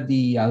you were at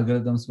the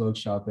algorithms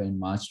workshop in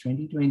March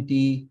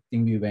 2020, I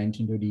think we went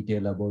into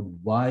detail about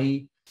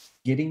why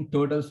getting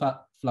total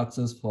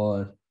fluxes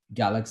for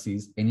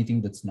galaxies,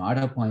 anything that's not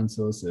a point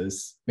source,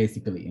 is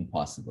basically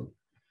impossible.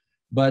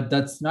 But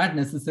that's not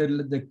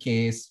necessarily the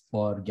case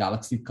for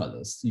galaxy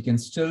colors. You can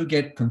still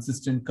get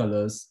consistent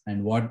colors.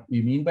 And what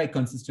we mean by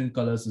consistent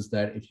colors is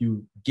that if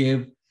you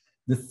give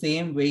the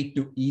same weight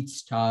to each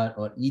star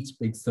or each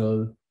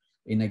pixel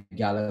in a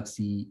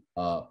galaxy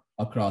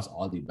across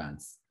all the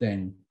bands,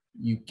 then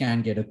you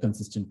can get a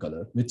consistent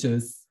color, which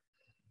is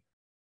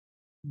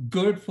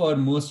good for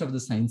most of the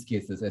science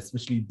cases,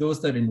 especially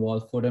those that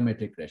involve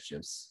photometric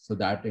redshifts. So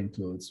that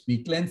includes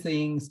weak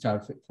lensing,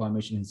 star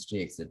formation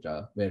history,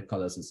 etc., where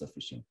colors are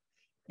sufficient.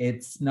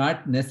 It's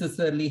not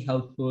necessarily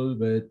helpful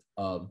with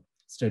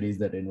studies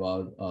that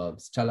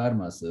involve stellar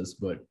masses,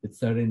 but it's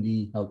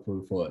certainly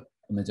helpful for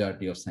a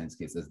majority of science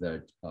cases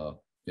that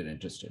you're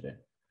interested in.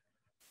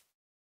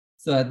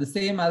 So at the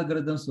same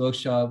algorithms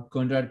workshop,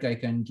 Konrad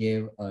Kaikan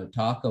gave a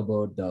talk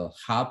about the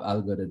HAP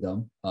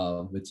algorithm,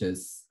 which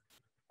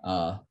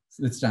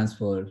stands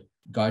for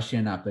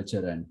Gaussian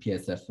aperture and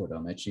PSF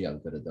photometry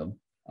algorithm.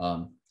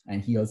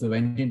 And he also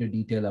went into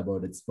detail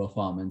about its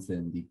performance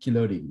in the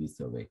kilodegree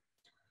survey.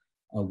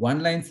 A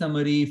one-line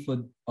summary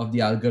of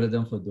the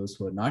algorithm for those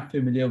who are not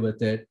familiar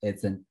with it: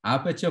 it's an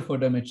aperture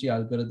photometry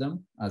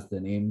algorithm, as the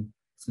name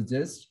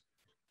suggests.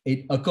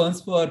 It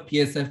accounts for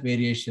PSF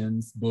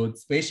variations, both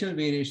spatial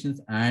variations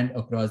and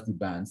across the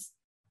bands,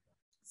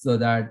 so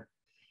that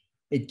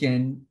it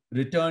can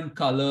return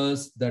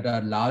colors that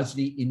are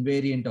largely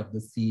invariant of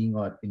the seeing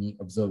or any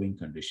observing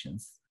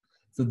conditions.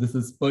 So this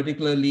is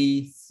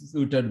particularly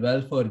suited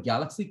well for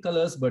galaxy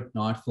colors, but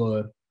not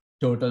for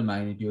total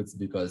magnitudes,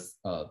 because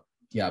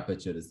the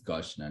aperture is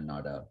Gaussian and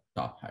not a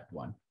top hat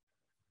one.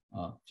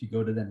 If you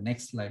go to the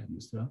next slide,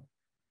 Yusra.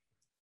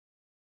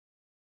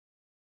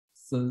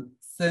 So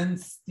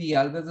since the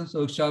algorithms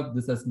workshop,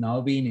 this has now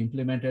been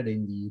implemented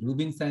in the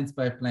Rubin science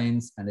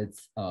pipelines, and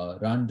it's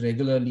run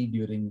regularly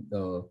during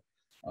the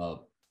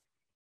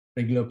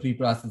regular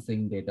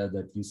pre-processing data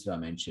that Yusra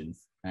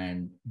mentions.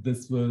 And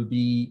this will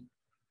be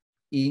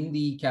in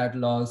the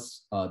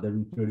catalogs that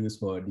we produce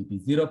for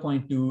DP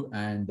 0.2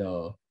 and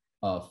the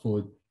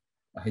fourth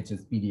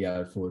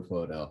HSPDR4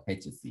 for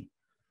HSC.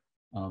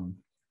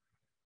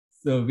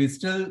 So we're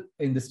still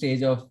in the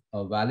stage of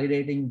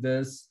validating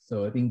this.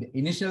 So I think the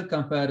initial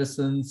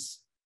comparisons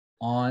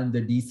on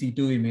the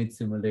DC2 image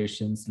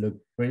simulations look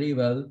pretty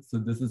well. So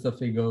this is a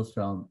figure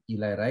from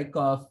Eli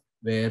Rykhoff,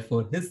 where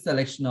for his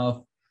selection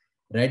of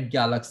red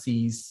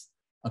galaxies,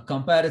 a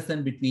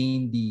comparison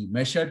between the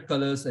measured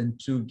colors and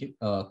true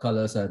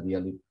colors are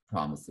really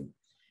promising.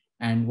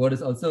 And what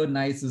is also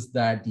nice is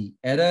that the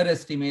error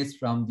estimates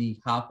from the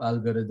HAP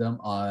algorithm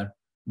are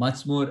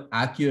much more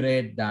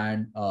accurate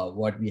than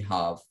what we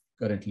have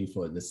currently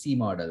for the C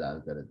model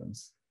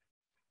algorithms.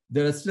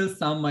 There are still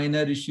some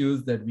minor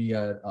issues that we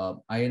are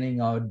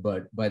ironing out,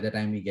 but by the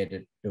time we get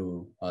it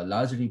to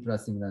large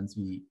reprocessing runs,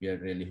 we are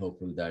really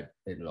hopeful that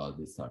it will all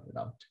be sorted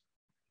out.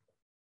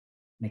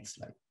 Next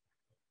slide.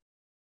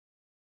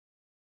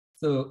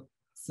 So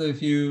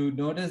if you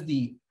notice,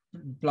 the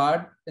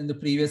plot in the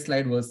previous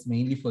slide was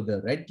mainly for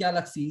the red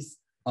galaxies.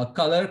 A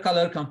color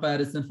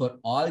comparison for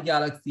all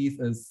galaxies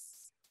is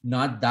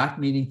not that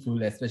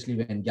meaningful, especially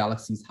when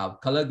galaxies have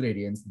color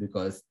gradients,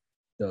 because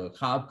the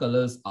HAP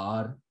colors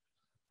are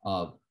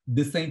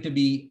designed to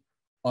be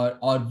or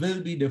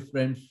will be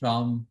different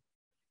from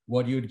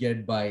what you'd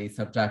get by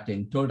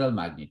subtracting total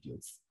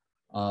magnitudes.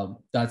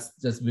 That's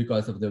just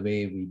because of the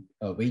way we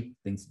weight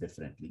things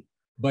differently.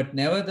 But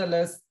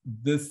nevertheless,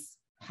 this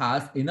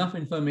has enough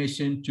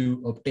information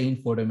to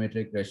obtain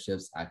photometric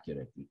redshifts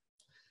accurately.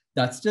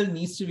 That still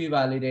needs to be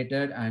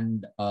validated,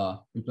 and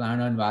we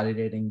plan on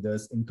validating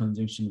this in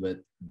conjunction with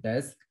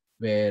DESC,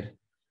 where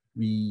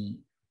we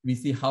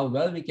see how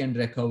well we can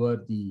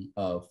recover the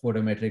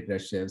photometric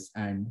redshifts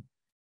and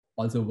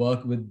also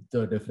work with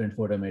the different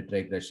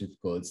photometric redshift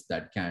codes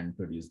that can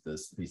produce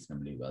this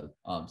reasonably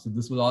well. So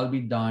this will all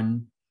be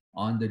done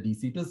on the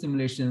DC2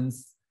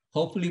 simulations,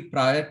 hopefully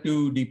prior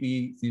to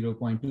DP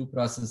 0.2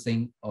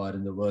 processing, or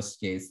in the worst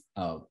case,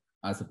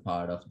 as a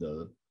part of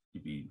the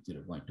DP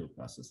 0.2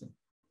 processing.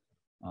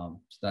 So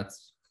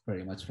that's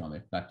pretty much from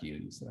it. Back to you,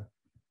 Lisa.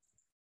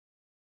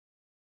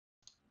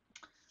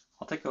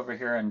 I'll take over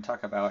here and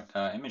talk about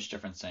image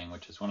differencing,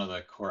 which is one of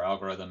the core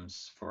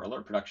algorithms for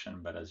alert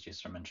production, but as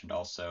Yusra mentioned,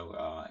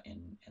 also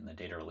in the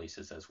data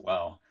releases as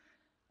well.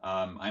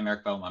 I'm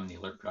Eric Bellum. I'm the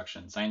alert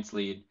production science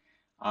lead.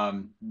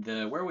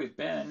 Where we've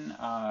been,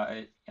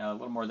 a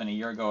little more than a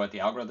year ago at the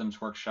algorithms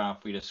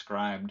workshop, we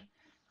described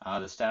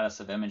the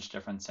status of image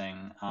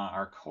differencing.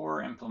 Our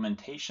core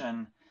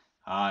implementation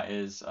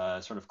is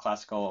sort of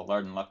classical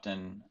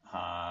Lardon-Lupton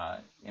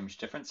image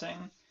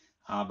differencing.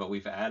 But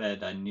we've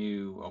added a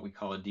new, what we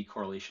call a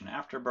decorrelation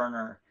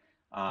afterburner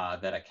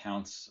that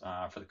accounts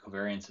for the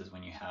covariances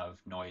when you have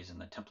noise in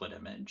the template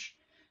image.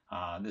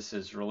 This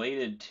is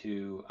related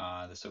to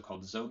the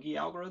so-called Zogi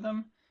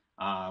algorithm,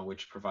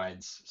 which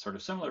provides sort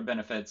of similar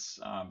benefits,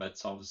 but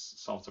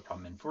solves a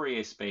problem in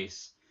Fourier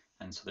space.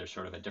 And so there's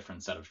sort of a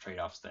different set of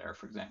trade-offs there,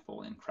 for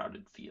example, in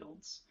crowded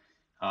fields.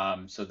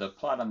 So the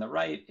plot on the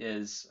right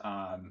is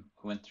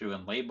we went through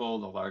and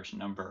labeled a large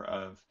number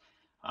of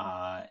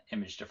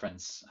image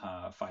difference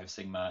 5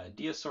 sigma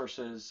dia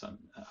sources,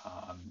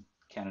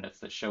 candidates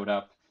that showed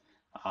up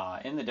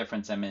in the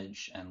difference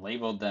image and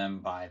labeled them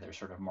by their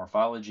sort of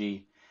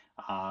morphology.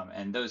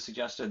 And those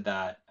suggested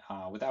that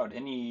without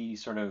any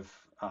sort of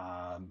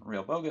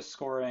real bogus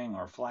scoring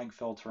or flag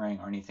filtering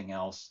or anything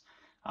else,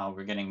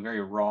 we're getting very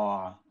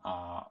raw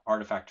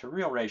artifact to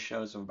real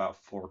ratios of about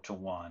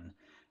 4:1.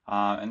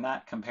 And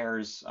that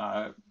compares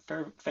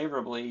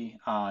favorably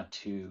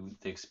to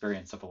the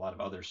experience of a lot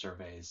of other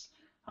surveys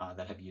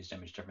that have used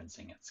image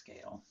differencing at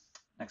scale.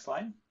 Next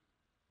slide.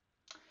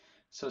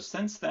 So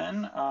since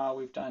then,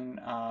 we've done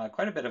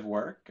quite a bit of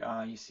work.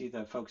 You see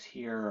the folks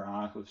here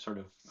who've sort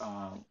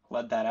of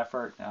led that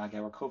effort,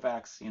 Gabor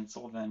Kovacs, Ian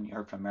Sullivan, you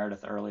heard from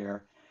Meredith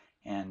earlier,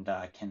 and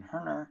Ken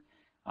Herner.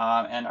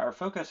 And our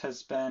focus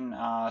has been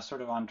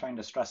sort of on trying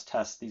to stress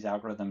test these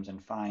algorithms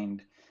and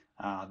find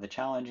the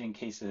challenging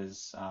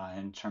cases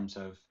in terms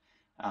of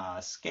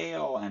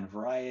scale and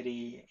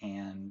variety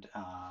and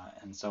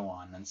so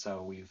on. And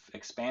so we've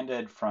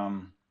expanded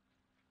from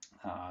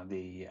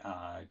the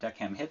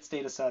DECAM hits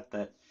dataset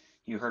that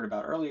you heard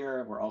about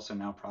earlier. We're also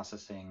now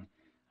processing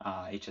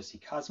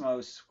HSC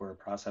Cosmos. We're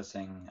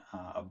processing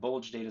a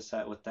bulge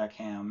dataset with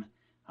DECAM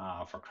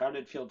for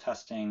crowded field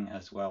testing,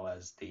 as well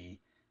as the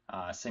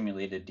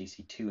simulated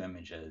DC2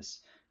 images.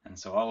 And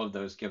so all of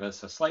those give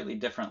us a slightly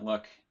different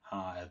look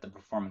at the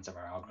performance of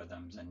our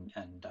algorithms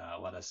and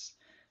let us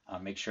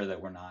make sure that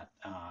we're not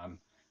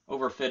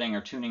overfitting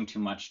or tuning too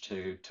much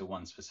to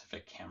one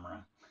specific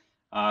camera.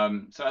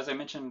 So as I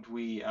mentioned,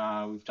 we've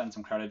done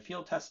some crowded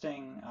field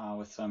testing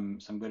with some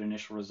good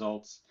initial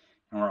results,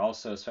 and we're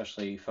also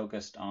especially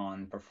focused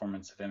on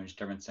performance of image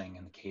differencing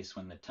in the case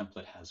when the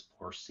template has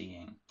poor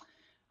seeing.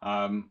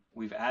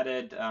 We've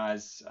added,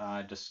 as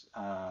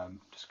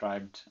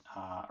described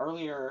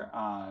earlier,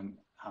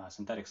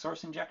 synthetic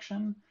source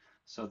injection.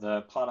 So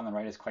the plot on the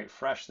right is quite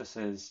fresh. This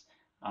is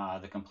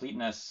the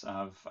completeness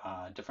of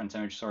different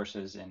image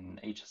sources in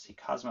HSC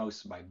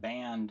Cosmos by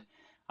band.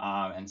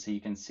 And so you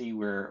can see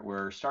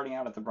we're starting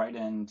out at the bright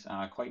end,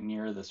 quite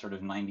near the sort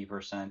of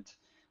 90%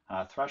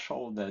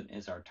 threshold that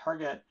is our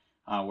target.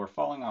 We're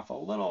falling off a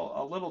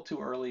little too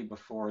early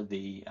before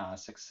the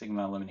 6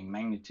 sigma limiting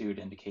magnitude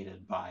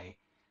indicated by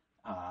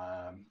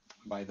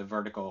the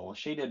vertical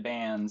shaded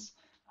bands.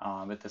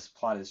 But this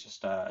plot is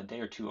just a day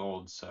or two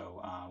old,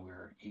 so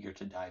we're eager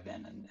to dive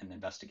in and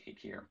investigate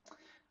here.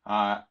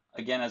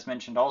 Again, as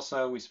mentioned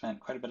also, we spent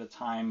quite a bit of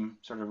time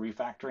sort of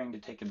refactoring to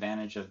take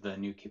advantage of the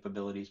new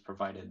capabilities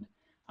provided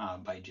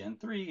by Gen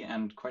 3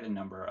 and quite a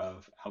number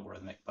of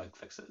algorithmic bug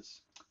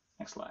fixes.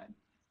 Next slide.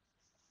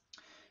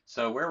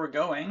 So where we're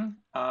going,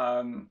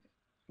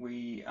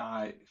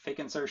 fake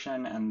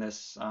insertion and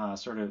this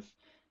sort of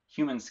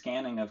human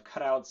scanning of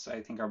cutouts,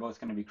 I think, are both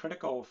going to be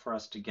critical for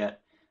us to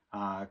get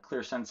a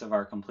clear sense of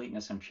our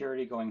completeness and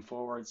purity going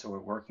forward. So we're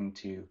working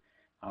to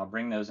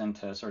bring those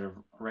into sort of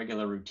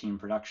regular routine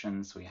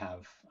productions. We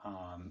have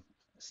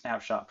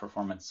snapshot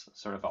performance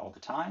sort of all the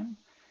time.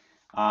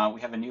 We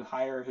have a new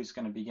hire who's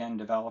going to begin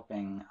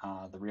developing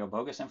the real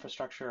bogus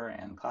infrastructure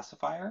and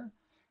classifier.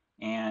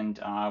 And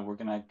we're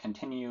going to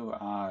continue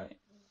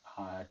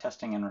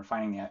testing and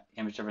refining the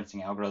image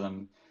differencing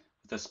algorithm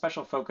with a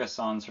special focus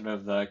on sort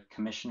of the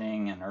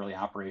commissioning and early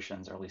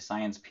operations, early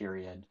science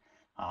period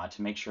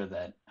to make sure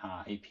that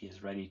AP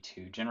is ready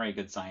to generate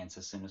good science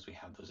as soon as we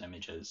have those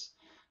images.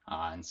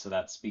 And so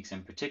that speaks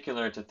in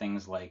particular to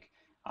things like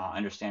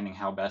understanding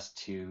how best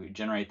to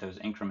generate those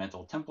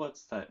incremental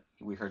templates that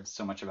we heard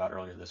so much about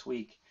earlier this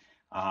week,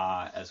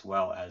 as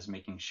well as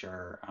making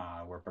sure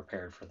we're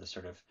prepared for the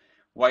sort of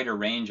wider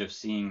range of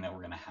seeing that we're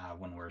going to have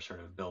when we're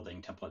sort of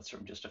building templates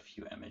from just a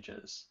few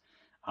images.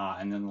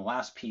 And then the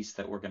last piece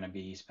that we're going to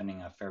be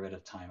spending a fair bit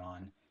of time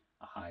on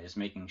is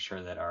making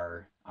sure that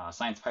our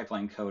science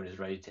pipeline code is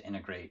ready to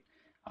integrate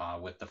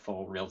with the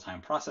full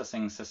real-time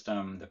processing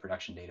system, the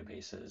production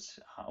databases,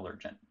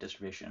 alert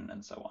distribution,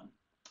 and so on.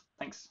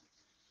 Thanks.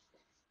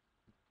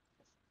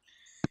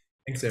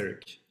 Thanks,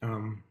 Eric.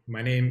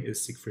 My name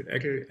is Siegfried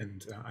Egger,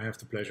 and I have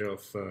the pleasure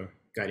of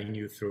guiding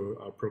you through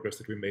our progress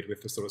that we made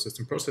with the solar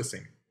system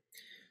processing.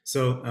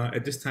 So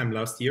at this time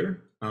last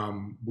year,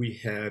 we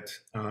had,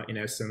 in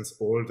essence,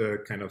 all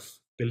the kind of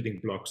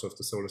building blocks of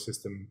the solar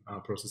system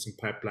processing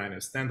pipeline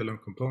as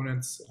standalone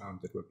components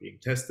that were being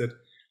tested.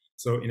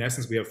 So in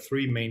essence, we have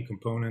three main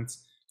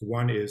components.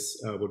 One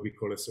is what we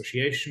call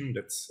association.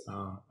 That's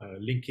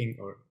linking,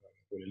 or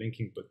not really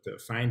linking,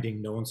 but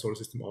finding known solar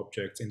system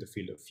objects in the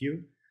field of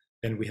view.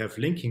 Then we have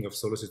linking of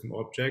solar system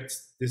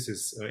objects. This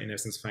is, in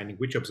essence, finding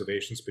which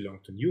observations belong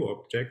to new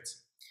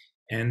objects.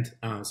 And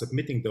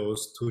submitting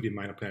those to the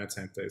Minor Planet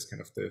Center is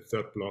kind of the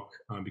third block,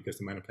 because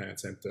the Minor Planet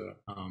Center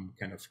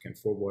kind of can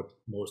forward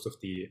most of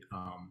the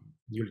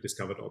newly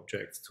discovered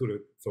objects to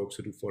the folks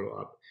who do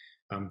follow-up,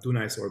 do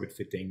nice orbit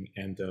fitting,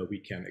 and we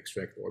can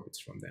extract orbits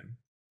from them.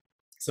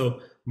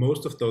 So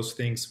most of those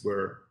things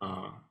were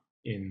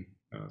in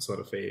sort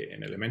of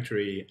an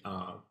elementary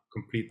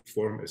complete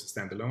form as a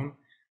standalone.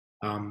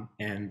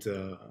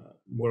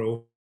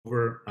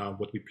 Moreover,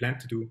 what we planned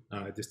to do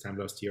this time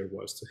last year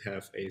was to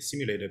have a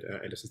simulated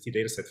LSST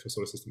dataset for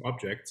solar system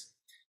objects,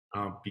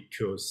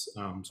 because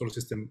solar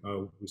system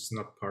was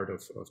not part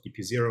of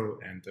DP0,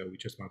 and we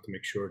just want to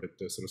make sure that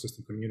the solar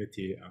system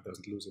community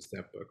doesn't lose a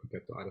step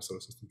compared to other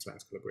solar system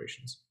science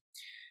collaborations.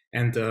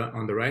 And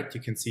on the right,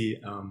 you can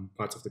see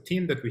parts of the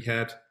team that we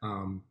had,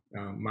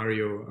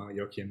 Mario,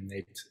 Joachim,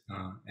 Nate,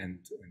 and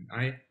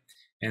I.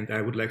 And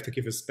I would like to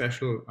give a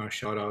special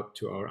shout out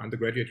to our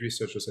undergraduate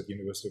researchers at the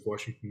University of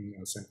Washington,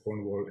 Sam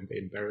Cornwall and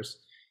Aidan Barris,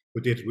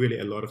 who did really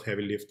a lot of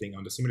heavy lifting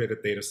on the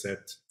simulated data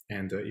set.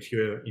 And if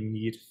you're in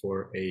need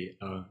for a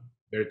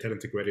very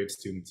talented graduate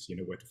student, you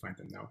know where to find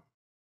them now.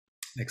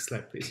 Next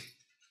slide, please.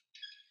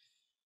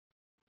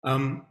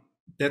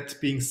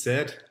 That being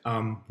said,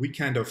 we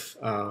kind of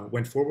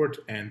went forward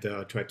and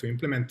tried to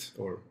implement,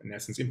 or in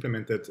essence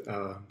implemented,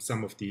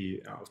 some of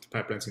the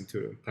pipelines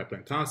into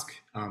pipeline task.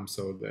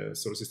 So the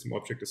solar system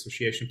object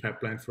association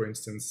pipeline, for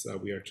instance,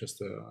 we are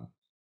just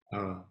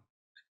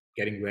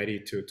getting ready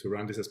to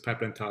run this as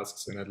pipeline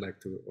tasks. And I'd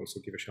like to also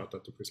give a shout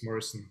out to Chris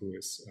Morrison, who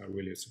is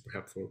really super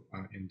helpful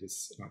in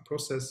this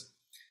process.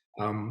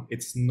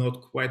 It's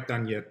not quite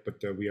done yet,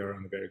 but we are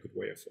on a very good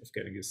way of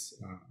getting this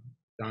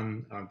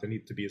done. There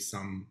need to be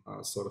some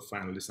sort of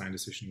final design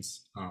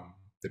decisions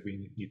that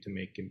we need to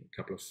make in a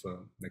couple of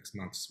next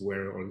months,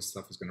 where all this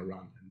stuff is going to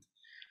run,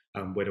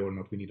 and whether or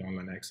not we need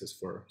online access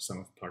for some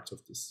of the parts of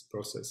this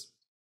process.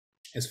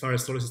 As far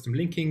as solar system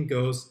linking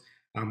goes,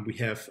 we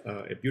have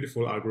a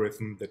beautiful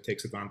algorithm that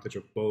takes advantage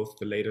of both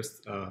the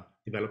latest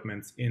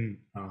developments in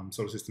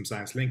solar system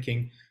science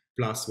linking,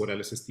 plus what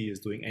LSST is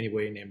doing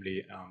anyway,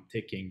 namely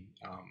taking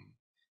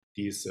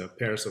these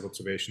pairs of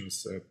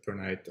observations per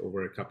night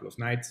over a couple of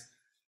nights.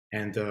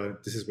 And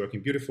this is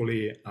working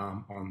beautifully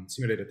on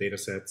simulated data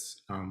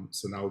sets.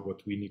 So now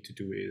what we need to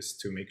do is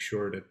to make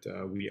sure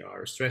that we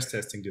are stress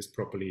testing this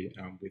properly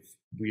with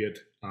weird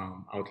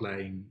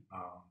outlying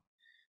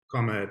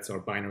comets or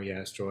binary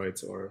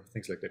asteroids or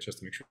things like that, just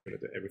to make sure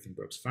that everything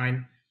works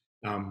fine.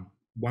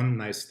 One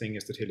nice thing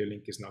is that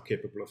HelioLink is now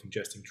capable of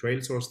ingesting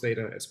trail source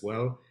data as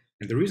well.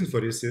 And the reason for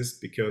this is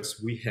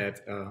because we had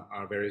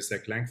our very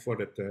Zach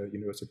Langford at the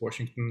University of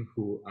Washington,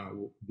 who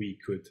we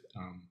could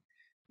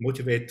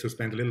motivate to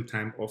spend a little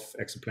time off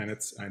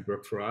exoplanets and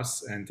work for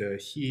us. And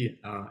he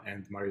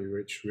and Mario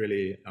Rich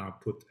really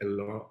put a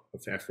lot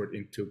of effort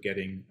into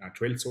getting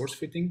trail source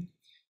fitting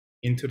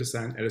into the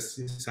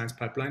LSST science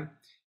pipeline.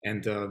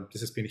 And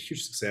this has been a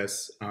huge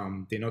success.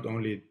 They not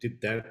only did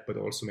that, but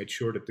also made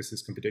sure that this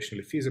is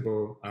computationally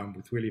feasible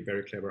with really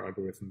very clever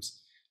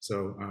algorithms.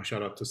 So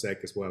shout out to Zach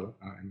as well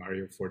and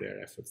Mario for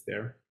their efforts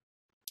there.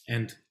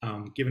 And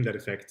given that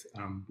effect,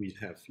 we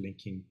have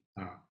linking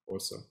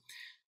also.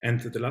 And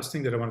the last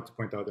thing that I wanted to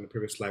point out in the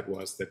previous slide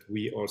was that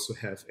we also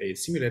have a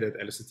simulated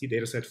LSST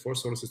dataset for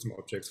solar system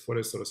objects for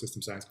the solar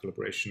system science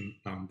collaboration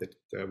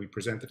that we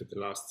presented at the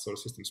last solar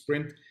system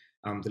sprint.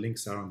 The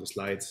links are on the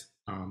slides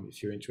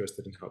if you're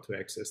interested in how to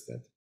access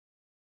that.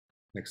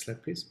 Next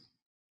slide, please.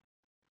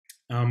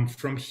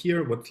 From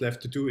here, what's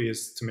left to do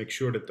is to make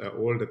sure that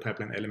all the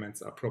pipeline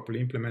elements are properly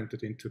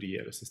implemented into the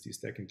LSST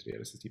stack, into the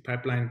LSST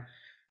pipeline.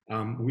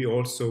 We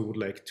also would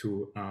like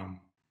to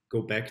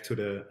go back to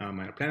the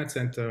Minor Planet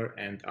Center,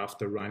 and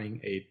after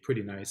running a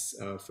pretty nice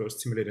first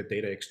simulated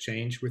data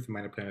exchange with the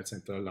Minor Planet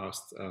Center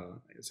last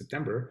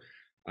September,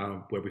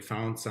 where we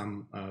found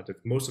some that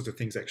most of the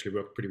things actually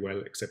worked pretty well,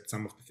 except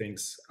some of the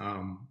things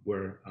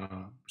were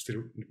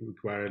still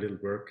require a little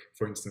work.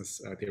 For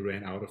instance, they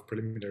ran out of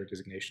preliminary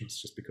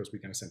designations just because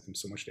we're going to send them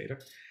so much data.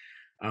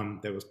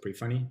 That was pretty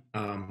funny.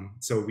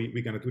 So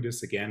we're going to do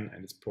this again,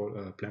 and it's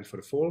planned for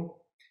the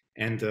fall.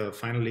 And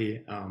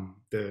finally,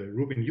 the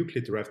Rubin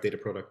Euclid derived data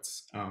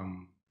products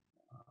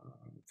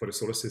for the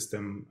solar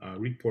system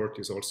report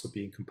is also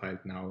being compiled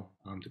now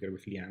together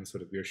with Leanne, so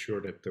that we are sure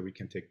that we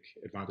can take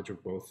advantage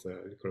of both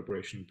the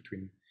collaboration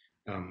between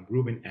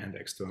Rubin and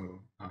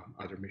external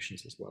other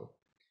missions as well.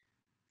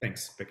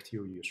 Thanks. Back to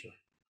you, Yusra.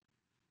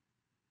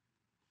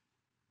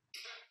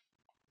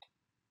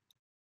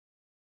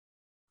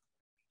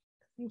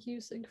 Thank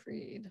you,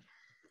 Siegfried.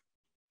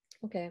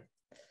 Okay.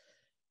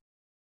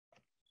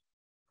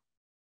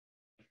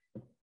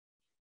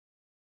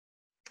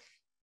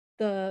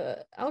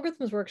 the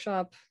algorithms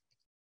workshop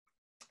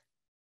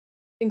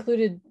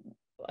included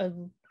a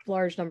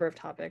large number of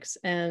topics,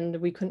 and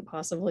we couldn't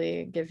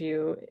possibly give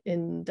you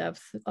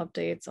in-depth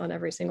updates on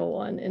every single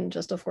one in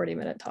just a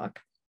 40-minute talk.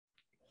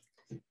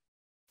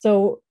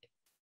 So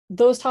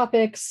those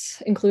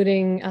topics,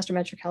 including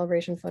astrometric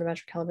calibration,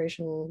 photometric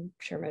calibration,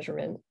 shear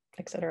measurement,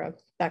 etc.,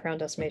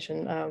 background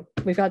estimation,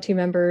 we've got team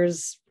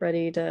members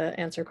ready to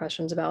answer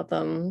questions about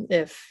them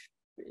if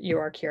you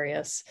are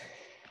curious.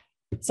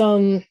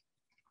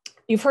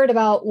 You've heard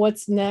about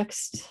what's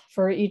next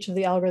for each of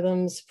the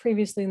algorithms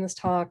previously in this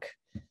talk.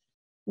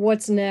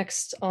 What's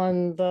next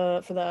for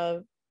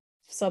the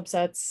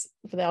subsets,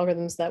 for the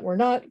algorithms that were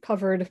not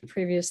covered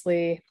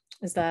previously,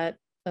 is that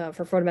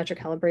for photometric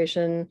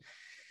calibration,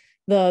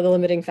 the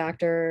limiting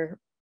factor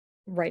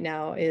right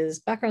now is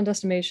background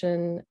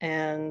estimation,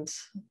 and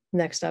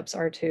next steps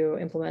are to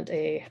implement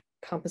a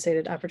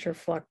compensated aperture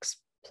flux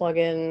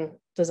plugin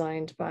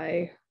designed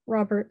by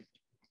Robert,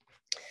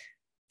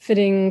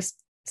 fitting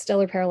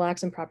stellar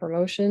parallax and proper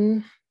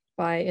motion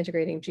by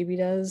integrating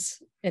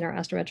GBDes in our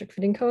astrometric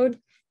fitting code,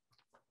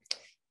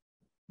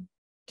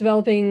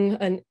 developing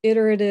an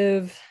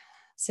iterative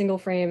single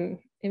frame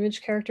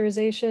image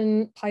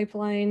characterization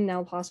pipeline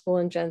now possible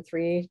in Gen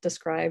 3,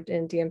 described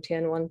in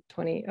DMTN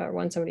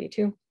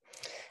 172.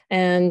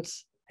 And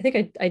I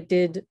think I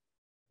did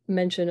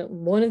mention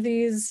one of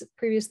these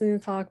previously in the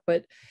talk,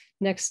 but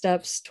next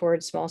steps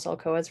towards small cell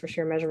coeds for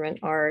shear measurement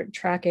are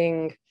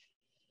tracking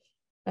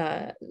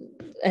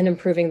and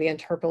improving the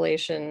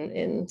interpolation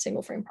in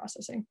single frame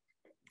processing.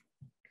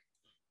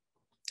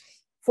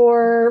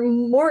 For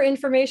more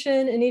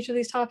information in each of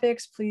these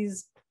topics,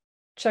 please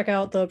check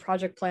out the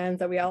project plans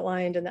that we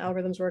outlined in the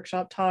algorithms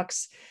workshop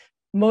talks.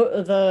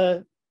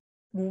 The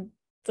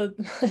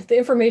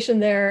information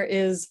there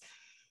is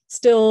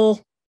still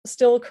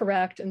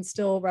correct and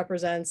still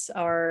represents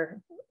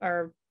our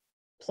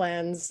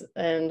plans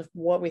and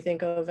what we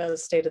think of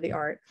as state of the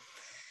art.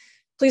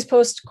 Please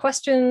post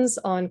questions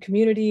on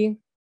community.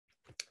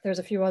 There's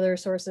a few other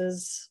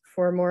sources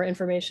for more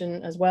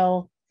information as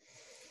well.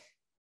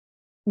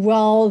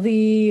 While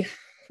the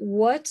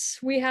what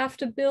we have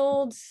to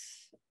build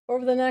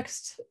over the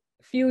next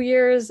few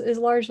years is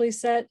largely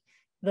set,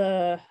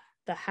 the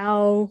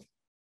how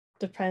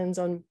depends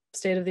on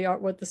state of the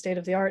art, what the state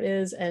of the art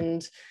is,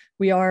 and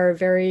we are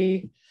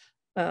very,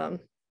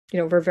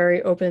 we're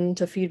very open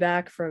to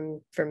feedback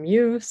from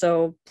you.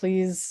 So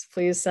please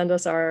send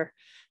us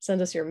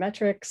your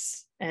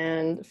metrics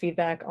and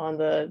feedback on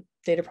the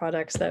data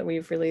products that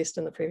we've released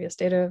in the previous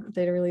data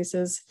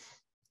releases.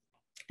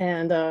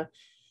 And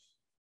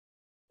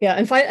yeah,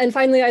 and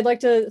finally, I'd like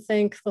to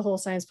thank the whole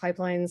Science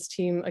Pipelines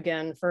team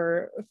again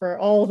for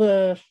all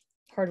the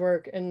hard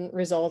work and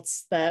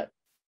results that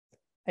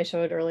I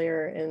showed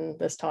earlier in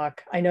this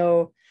talk. I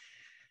know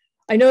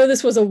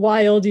this was a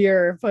wild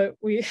year, but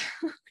we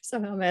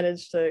somehow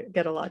managed to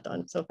get a lot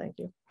done. So thank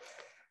you.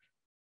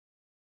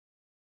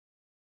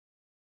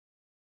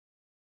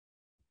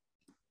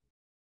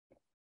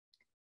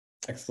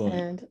 Excellent.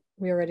 And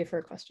we are ready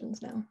for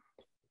questions now.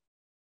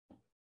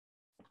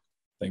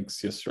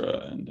 Thanks,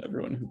 Yusra, and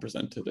everyone who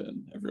presented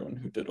and everyone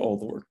who did all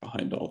the work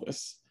behind all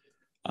this.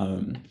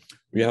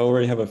 We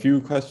already have a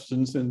few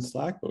questions in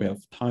Slack, but we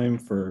have time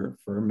for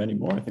many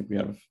more. I think we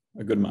have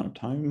a good amount of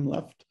time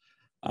left.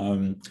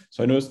 So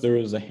I noticed there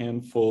was a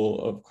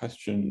handful of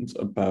questions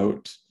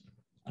about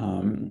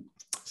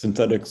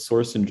synthetic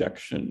source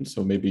injection.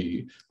 So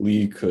maybe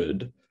Lee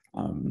could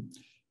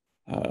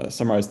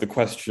summarize the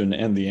question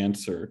and the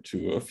answer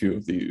to a few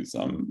of these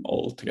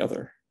all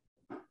together.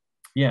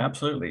 Yeah,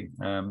 absolutely.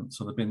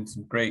 So there's been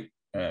some great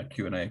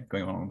Q&A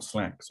going on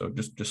Slack. So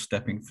just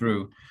stepping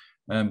through.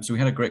 So we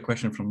had a great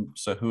question from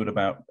Sahud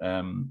about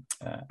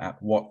at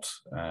what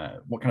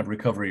kind of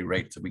recovery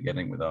rates are we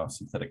getting with our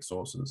synthetic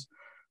sources?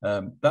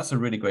 That's a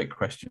really great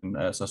question.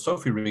 So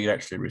Sophie Reed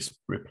actually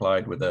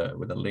replied with a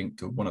link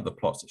to one of the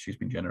plots that she's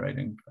been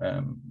generating,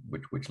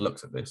 which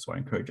looks at this. So I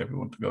encourage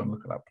everyone to go and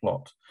look at that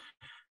plot.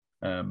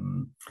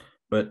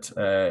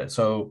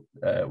 So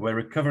we're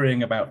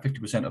recovering about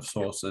 50% of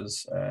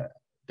sources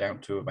down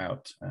to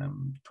about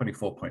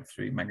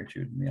 24.3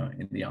 magnitude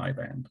in the I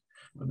band.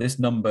 But this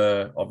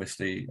number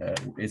obviously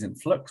is in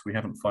flux. We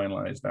haven't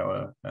finalized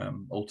our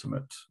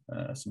ultimate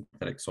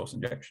synthetic source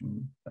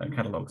injection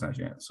catalogs as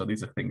yet. So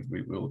these are things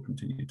we will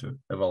continue to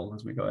evolve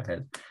as we go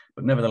ahead.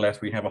 But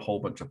nevertheless, we have a whole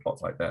bunch of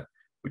plots like that,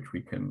 which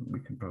we can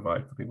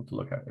provide for people to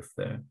look at if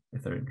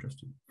they're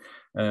interested.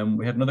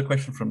 We had another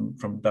question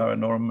from Dara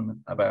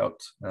Norman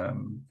about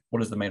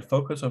what is the main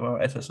focus of our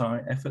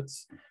SSI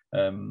efforts,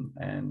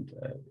 and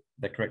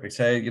they correctly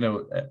say,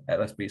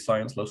 LSB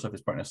science, low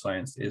surface brightness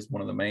science, is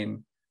one of the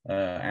main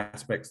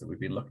aspects that we've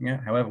been looking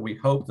at. However, we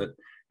hope that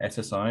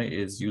SSI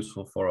is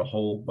useful for a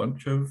whole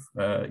bunch of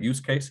use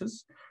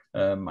cases.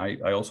 I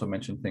also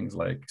mentioned things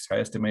like sky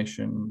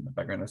estimation,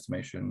 background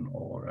estimation,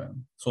 or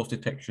source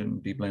detection,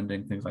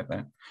 deblending, things like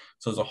that.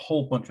 So there's a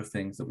whole bunch of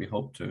things that we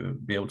hope to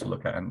be able to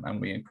look at,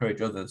 and we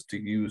encourage others to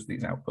use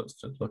these outputs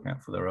to look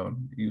at for their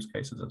own use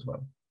cases as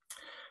well.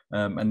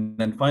 And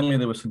then finally,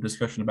 there was some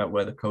discussion about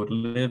where the code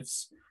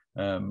lives.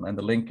 And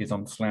the link is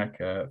on Slack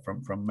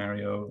from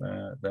Mario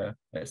there.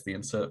 It's the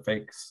insert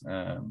fakes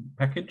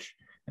package.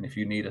 And if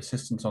you need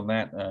assistance on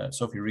that,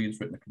 Sophie Reed's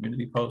written a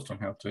community post on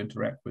how to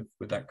interact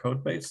with that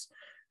code base.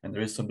 And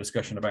there is some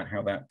discussion about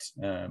how that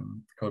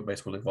code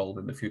base will evolve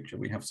in the future.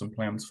 We have some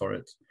plans for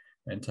it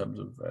in terms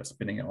of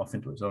spinning it off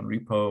into its own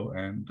repo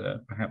and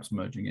perhaps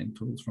merging in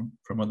tools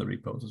from other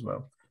repos as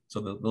well. So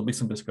there'll be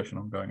some discussion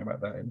ongoing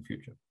about that in the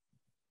future.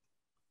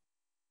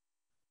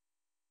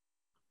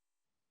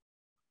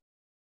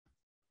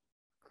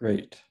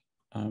 Great.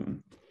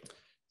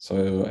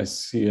 So I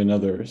see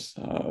another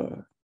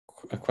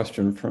a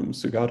question from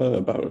Sugata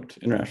about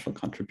international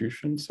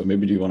contributions. So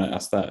maybe do you want to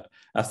ask that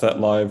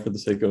live for the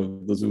sake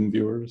of the Zoom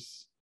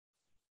viewers?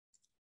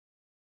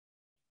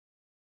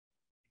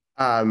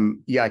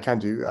 Yeah, I can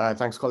do.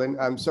 Thanks,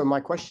 Colin. So my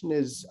question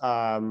is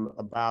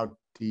about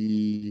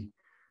the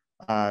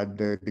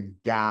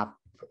gap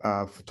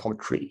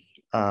photometry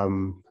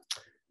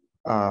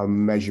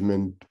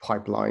measurement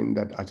pipeline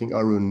that I think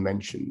Arun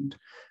mentioned.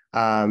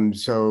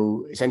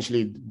 So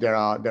essentially, there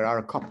are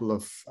a couple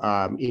of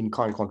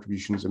in-kind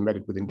contributions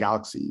embedded within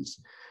Galaxies,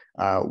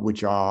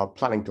 which are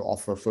planning to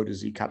offer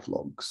PhotoZ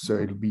catalogs. So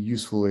it'll be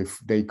useful if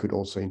they could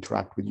also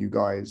interact with you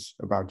guys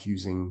about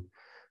using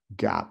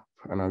GAP.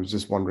 And I was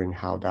just wondering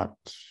how that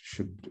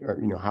should,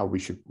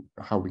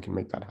 how we can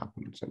make that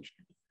happen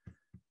essentially.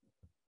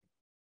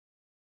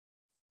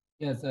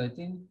 Yes, I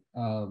think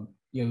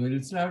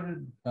we'll start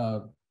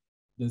to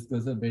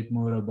discuss a bit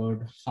more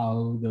about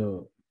how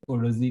the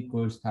PhotoZ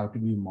codes have to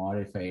be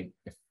modified,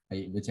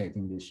 which I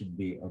think there should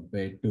be a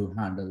bit to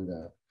handle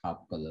the half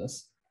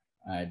colors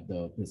at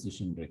the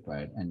precision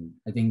required. And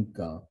I think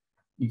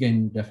you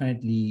can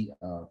definitely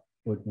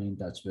put me in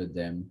touch with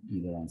them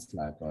either on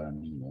Slack or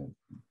on email.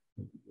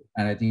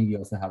 And I think we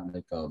also have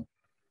like a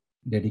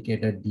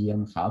dedicated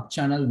DM Hub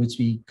channel, which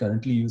we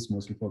currently use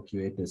mostly for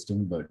QA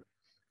testing, but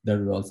there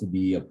will also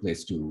be a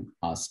place to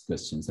ask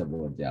questions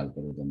about the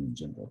algorithm in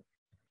general.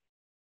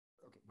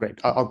 Okay, great.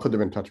 I'll put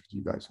them in touch with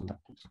you guys on that.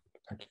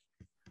 Thank you.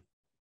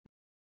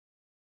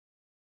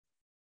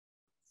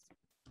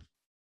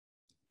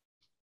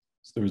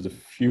 So there was a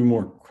few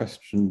more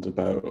questions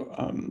about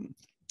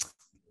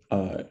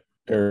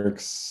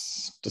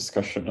Eric's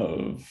discussion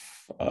of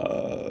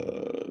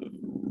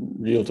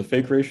real to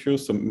fake ratio.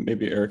 So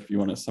maybe Eric, if you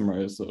want to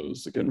summarize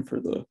those again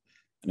for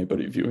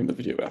anybody viewing the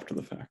video after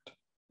the fact.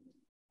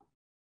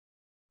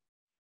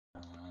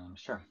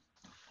 Sure.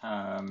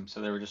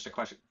 So there were just a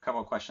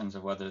couple of questions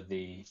of whether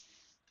the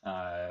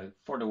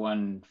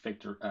 4:1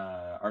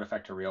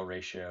 artifact to real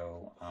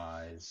ratio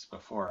is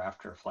before or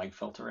after flag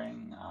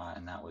filtering,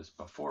 and that was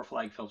before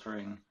flag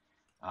filtering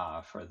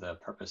for the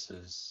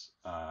purposes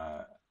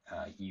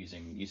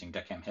using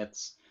decam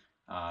hits.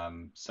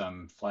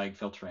 Some flag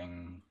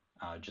filtering,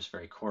 just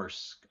very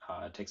coarse,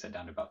 takes that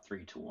down to about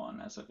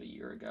 3:1 as of a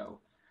year ago.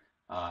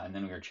 And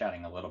then we were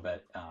chatting a little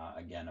bit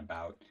again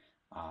about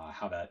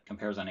how that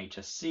compares on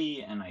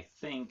HSC, and I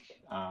think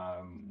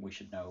we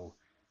should know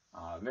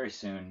very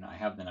soon. I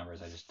have the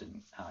numbers, I just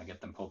didn't get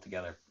them pulled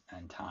together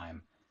in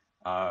time.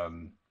 I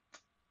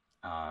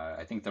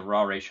think the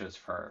raw ratios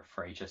for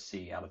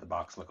HSC out of the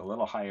box look a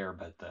little higher,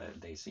 but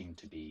they seem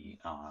to be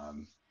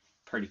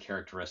pretty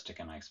characteristic,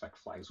 and I expect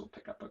flags will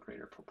pick up a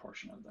greater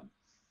proportion of them.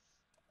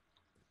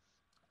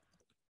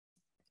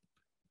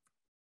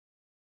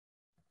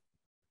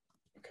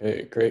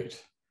 Okay,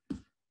 great.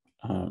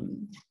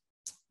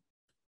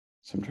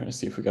 So I'm trying to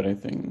see if we got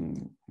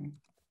anything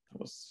that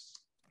was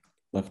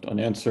left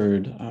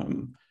unanswered.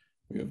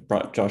 We have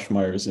brought Josh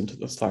Myers into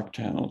the Slack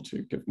channel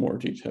to give more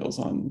details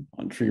on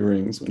tree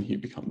rings when he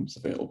becomes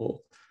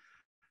available.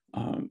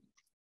 And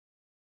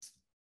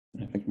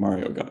I think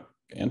Mario got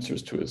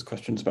answers to his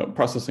questions about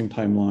processing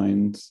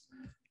timelines.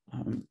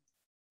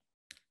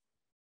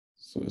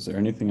 So is there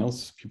anything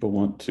else people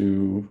want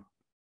to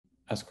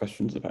ask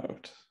questions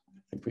about?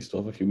 I think we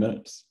still have a few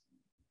minutes.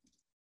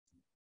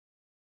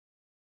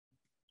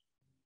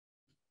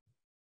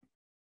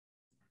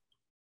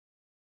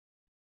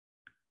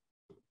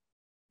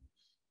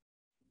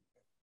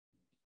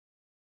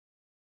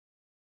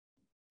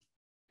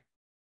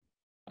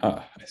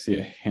 I see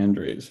a hand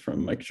raise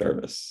from Mike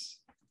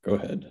Jarvis. Go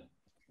ahead.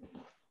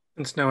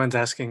 Since no one's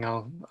asking,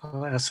 I'll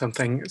ask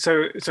something.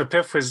 So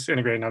PIF was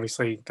integrated, and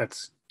obviously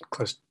that's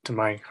close to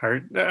my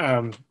heart.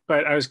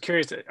 But I was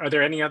curious, are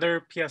there any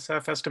other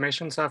PSF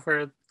estimation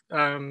software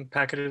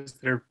packages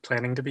that are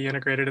planning to be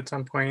integrated at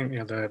some point?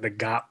 You know, the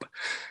GAP,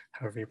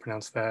 however you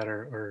pronounce that,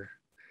 or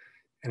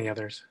any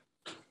others?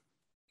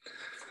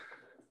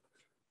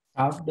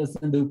 GAP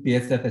doesn't do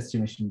PSF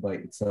estimation by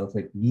itself.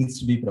 It needs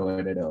to be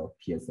provided a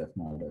PSF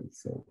model.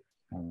 So,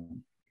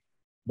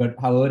 but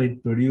however,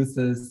 it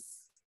produces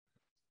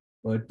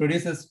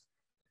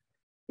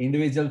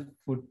individual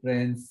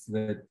footprints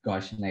with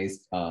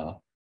Gaussianized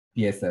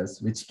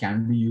PSFs, which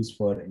can be used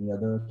for any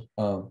other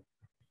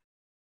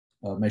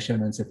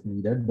measurements if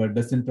needed, but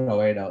doesn't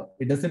provide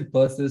it doesn't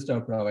persist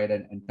or provide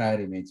an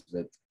entire image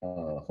with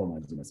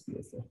homogeneous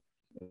PSF.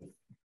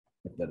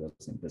 if that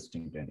was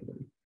interesting to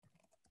anybody.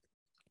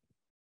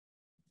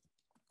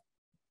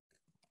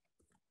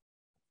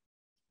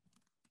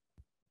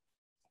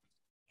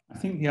 I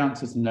think the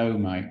answer is no,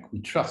 Mike. We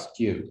trust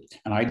you,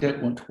 and I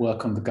don't want to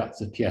work on the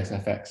guts of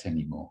PSFX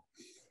anymore.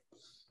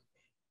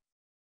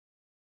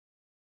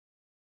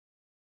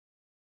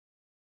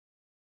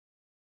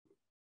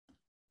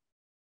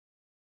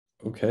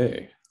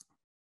 Okay,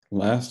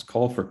 last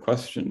call for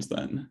questions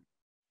then.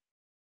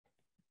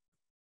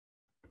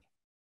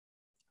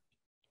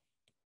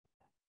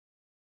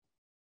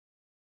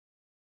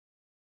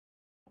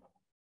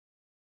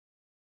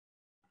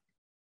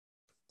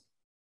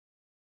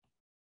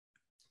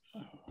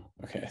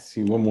 Okay, I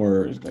see one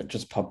more that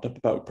just popped up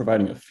about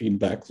providing a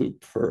feedback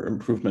loop for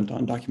improvement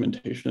on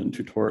documentation and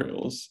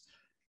tutorials.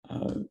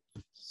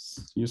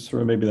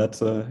 Yusra, maybe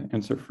that's an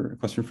answer for a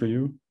question for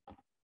you.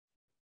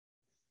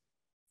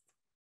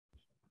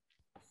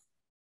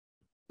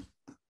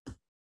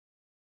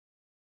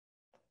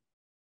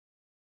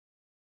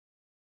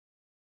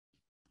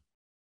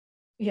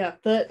 Yeah,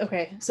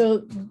 okay,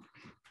 so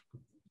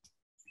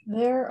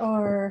there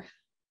are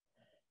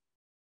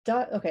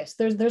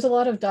so there's a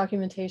lot of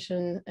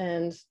documentation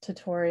and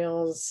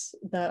tutorials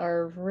that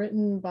are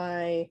written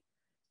by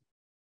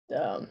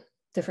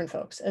different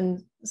folks,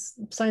 and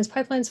Science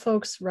Pipelines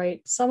folks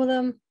write some of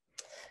them,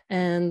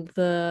 and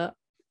the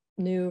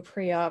new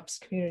pre-ops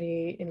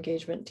community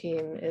engagement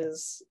team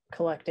is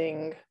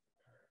collecting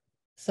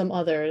some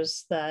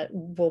others that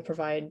will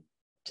provide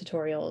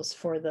tutorials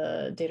for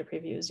the data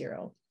preview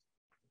 0.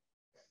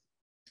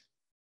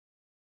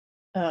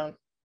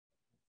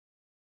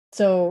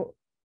 So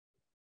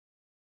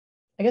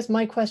I guess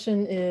my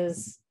question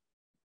is,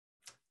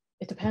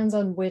 it depends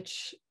on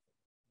which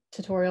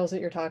tutorials that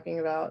you're talking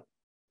about.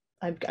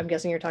 I'm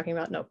guessing you're talking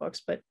about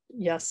notebooks, but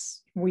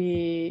yes,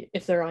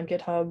 if they're on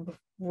GitHub,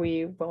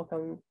 we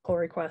welcome pull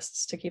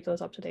requests to keep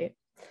those up to date.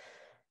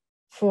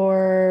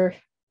 For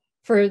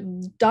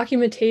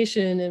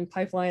documentation in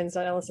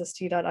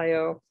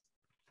pipelines.lsst.io,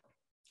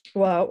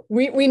 well,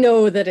 we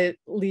know that it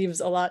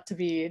leaves a lot to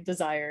be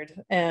desired,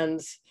 and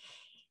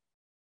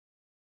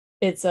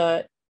it's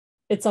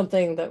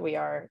something that we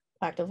are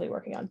actively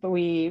working on, but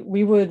we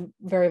would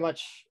very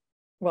much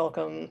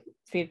welcome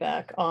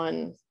feedback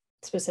on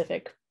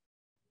specific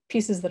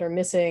pieces that are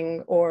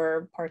missing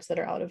or parts that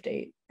are out of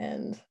date.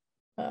 And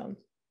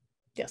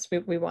yes,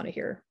 we want to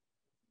hear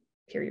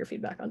your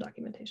feedback on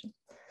documentation.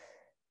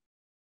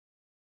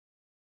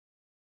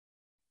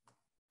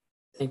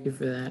 Thank you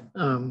for that.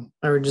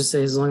 I would just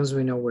say, as long as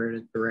we know where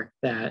to direct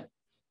that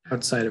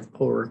outside of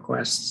pull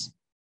requests,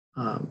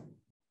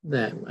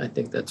 that I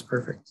think that's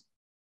perfect.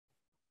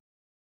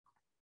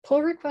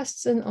 Pull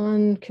requests and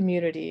on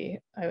community,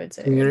 I would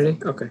say. Community,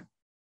 okay.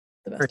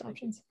 The best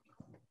options.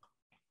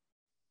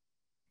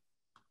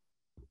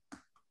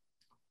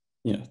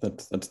 Yeah,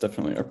 that's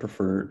definitely our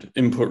preferred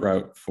input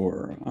route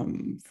for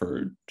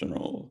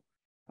general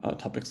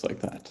topics like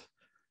that.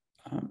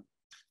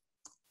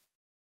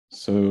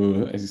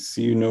 So I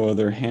see no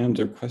other hands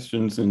or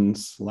questions in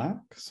Slack.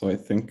 So I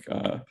think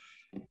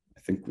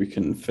we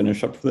can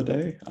finish up for the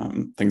day.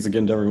 Thanks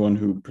again to everyone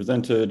who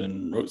presented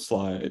and wrote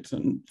slides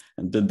and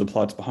did the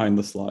plots behind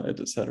the slides,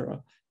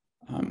 etc.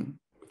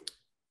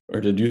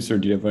 Or did you, sir,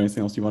 do you have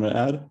anything else you want to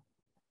add?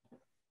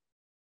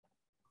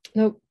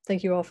 Nope.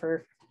 Thank you all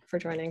for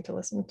joining to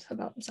listen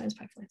about Science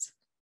Pipelines.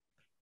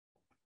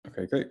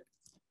 Okay, great.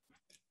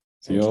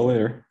 See you all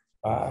later.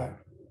 Bye.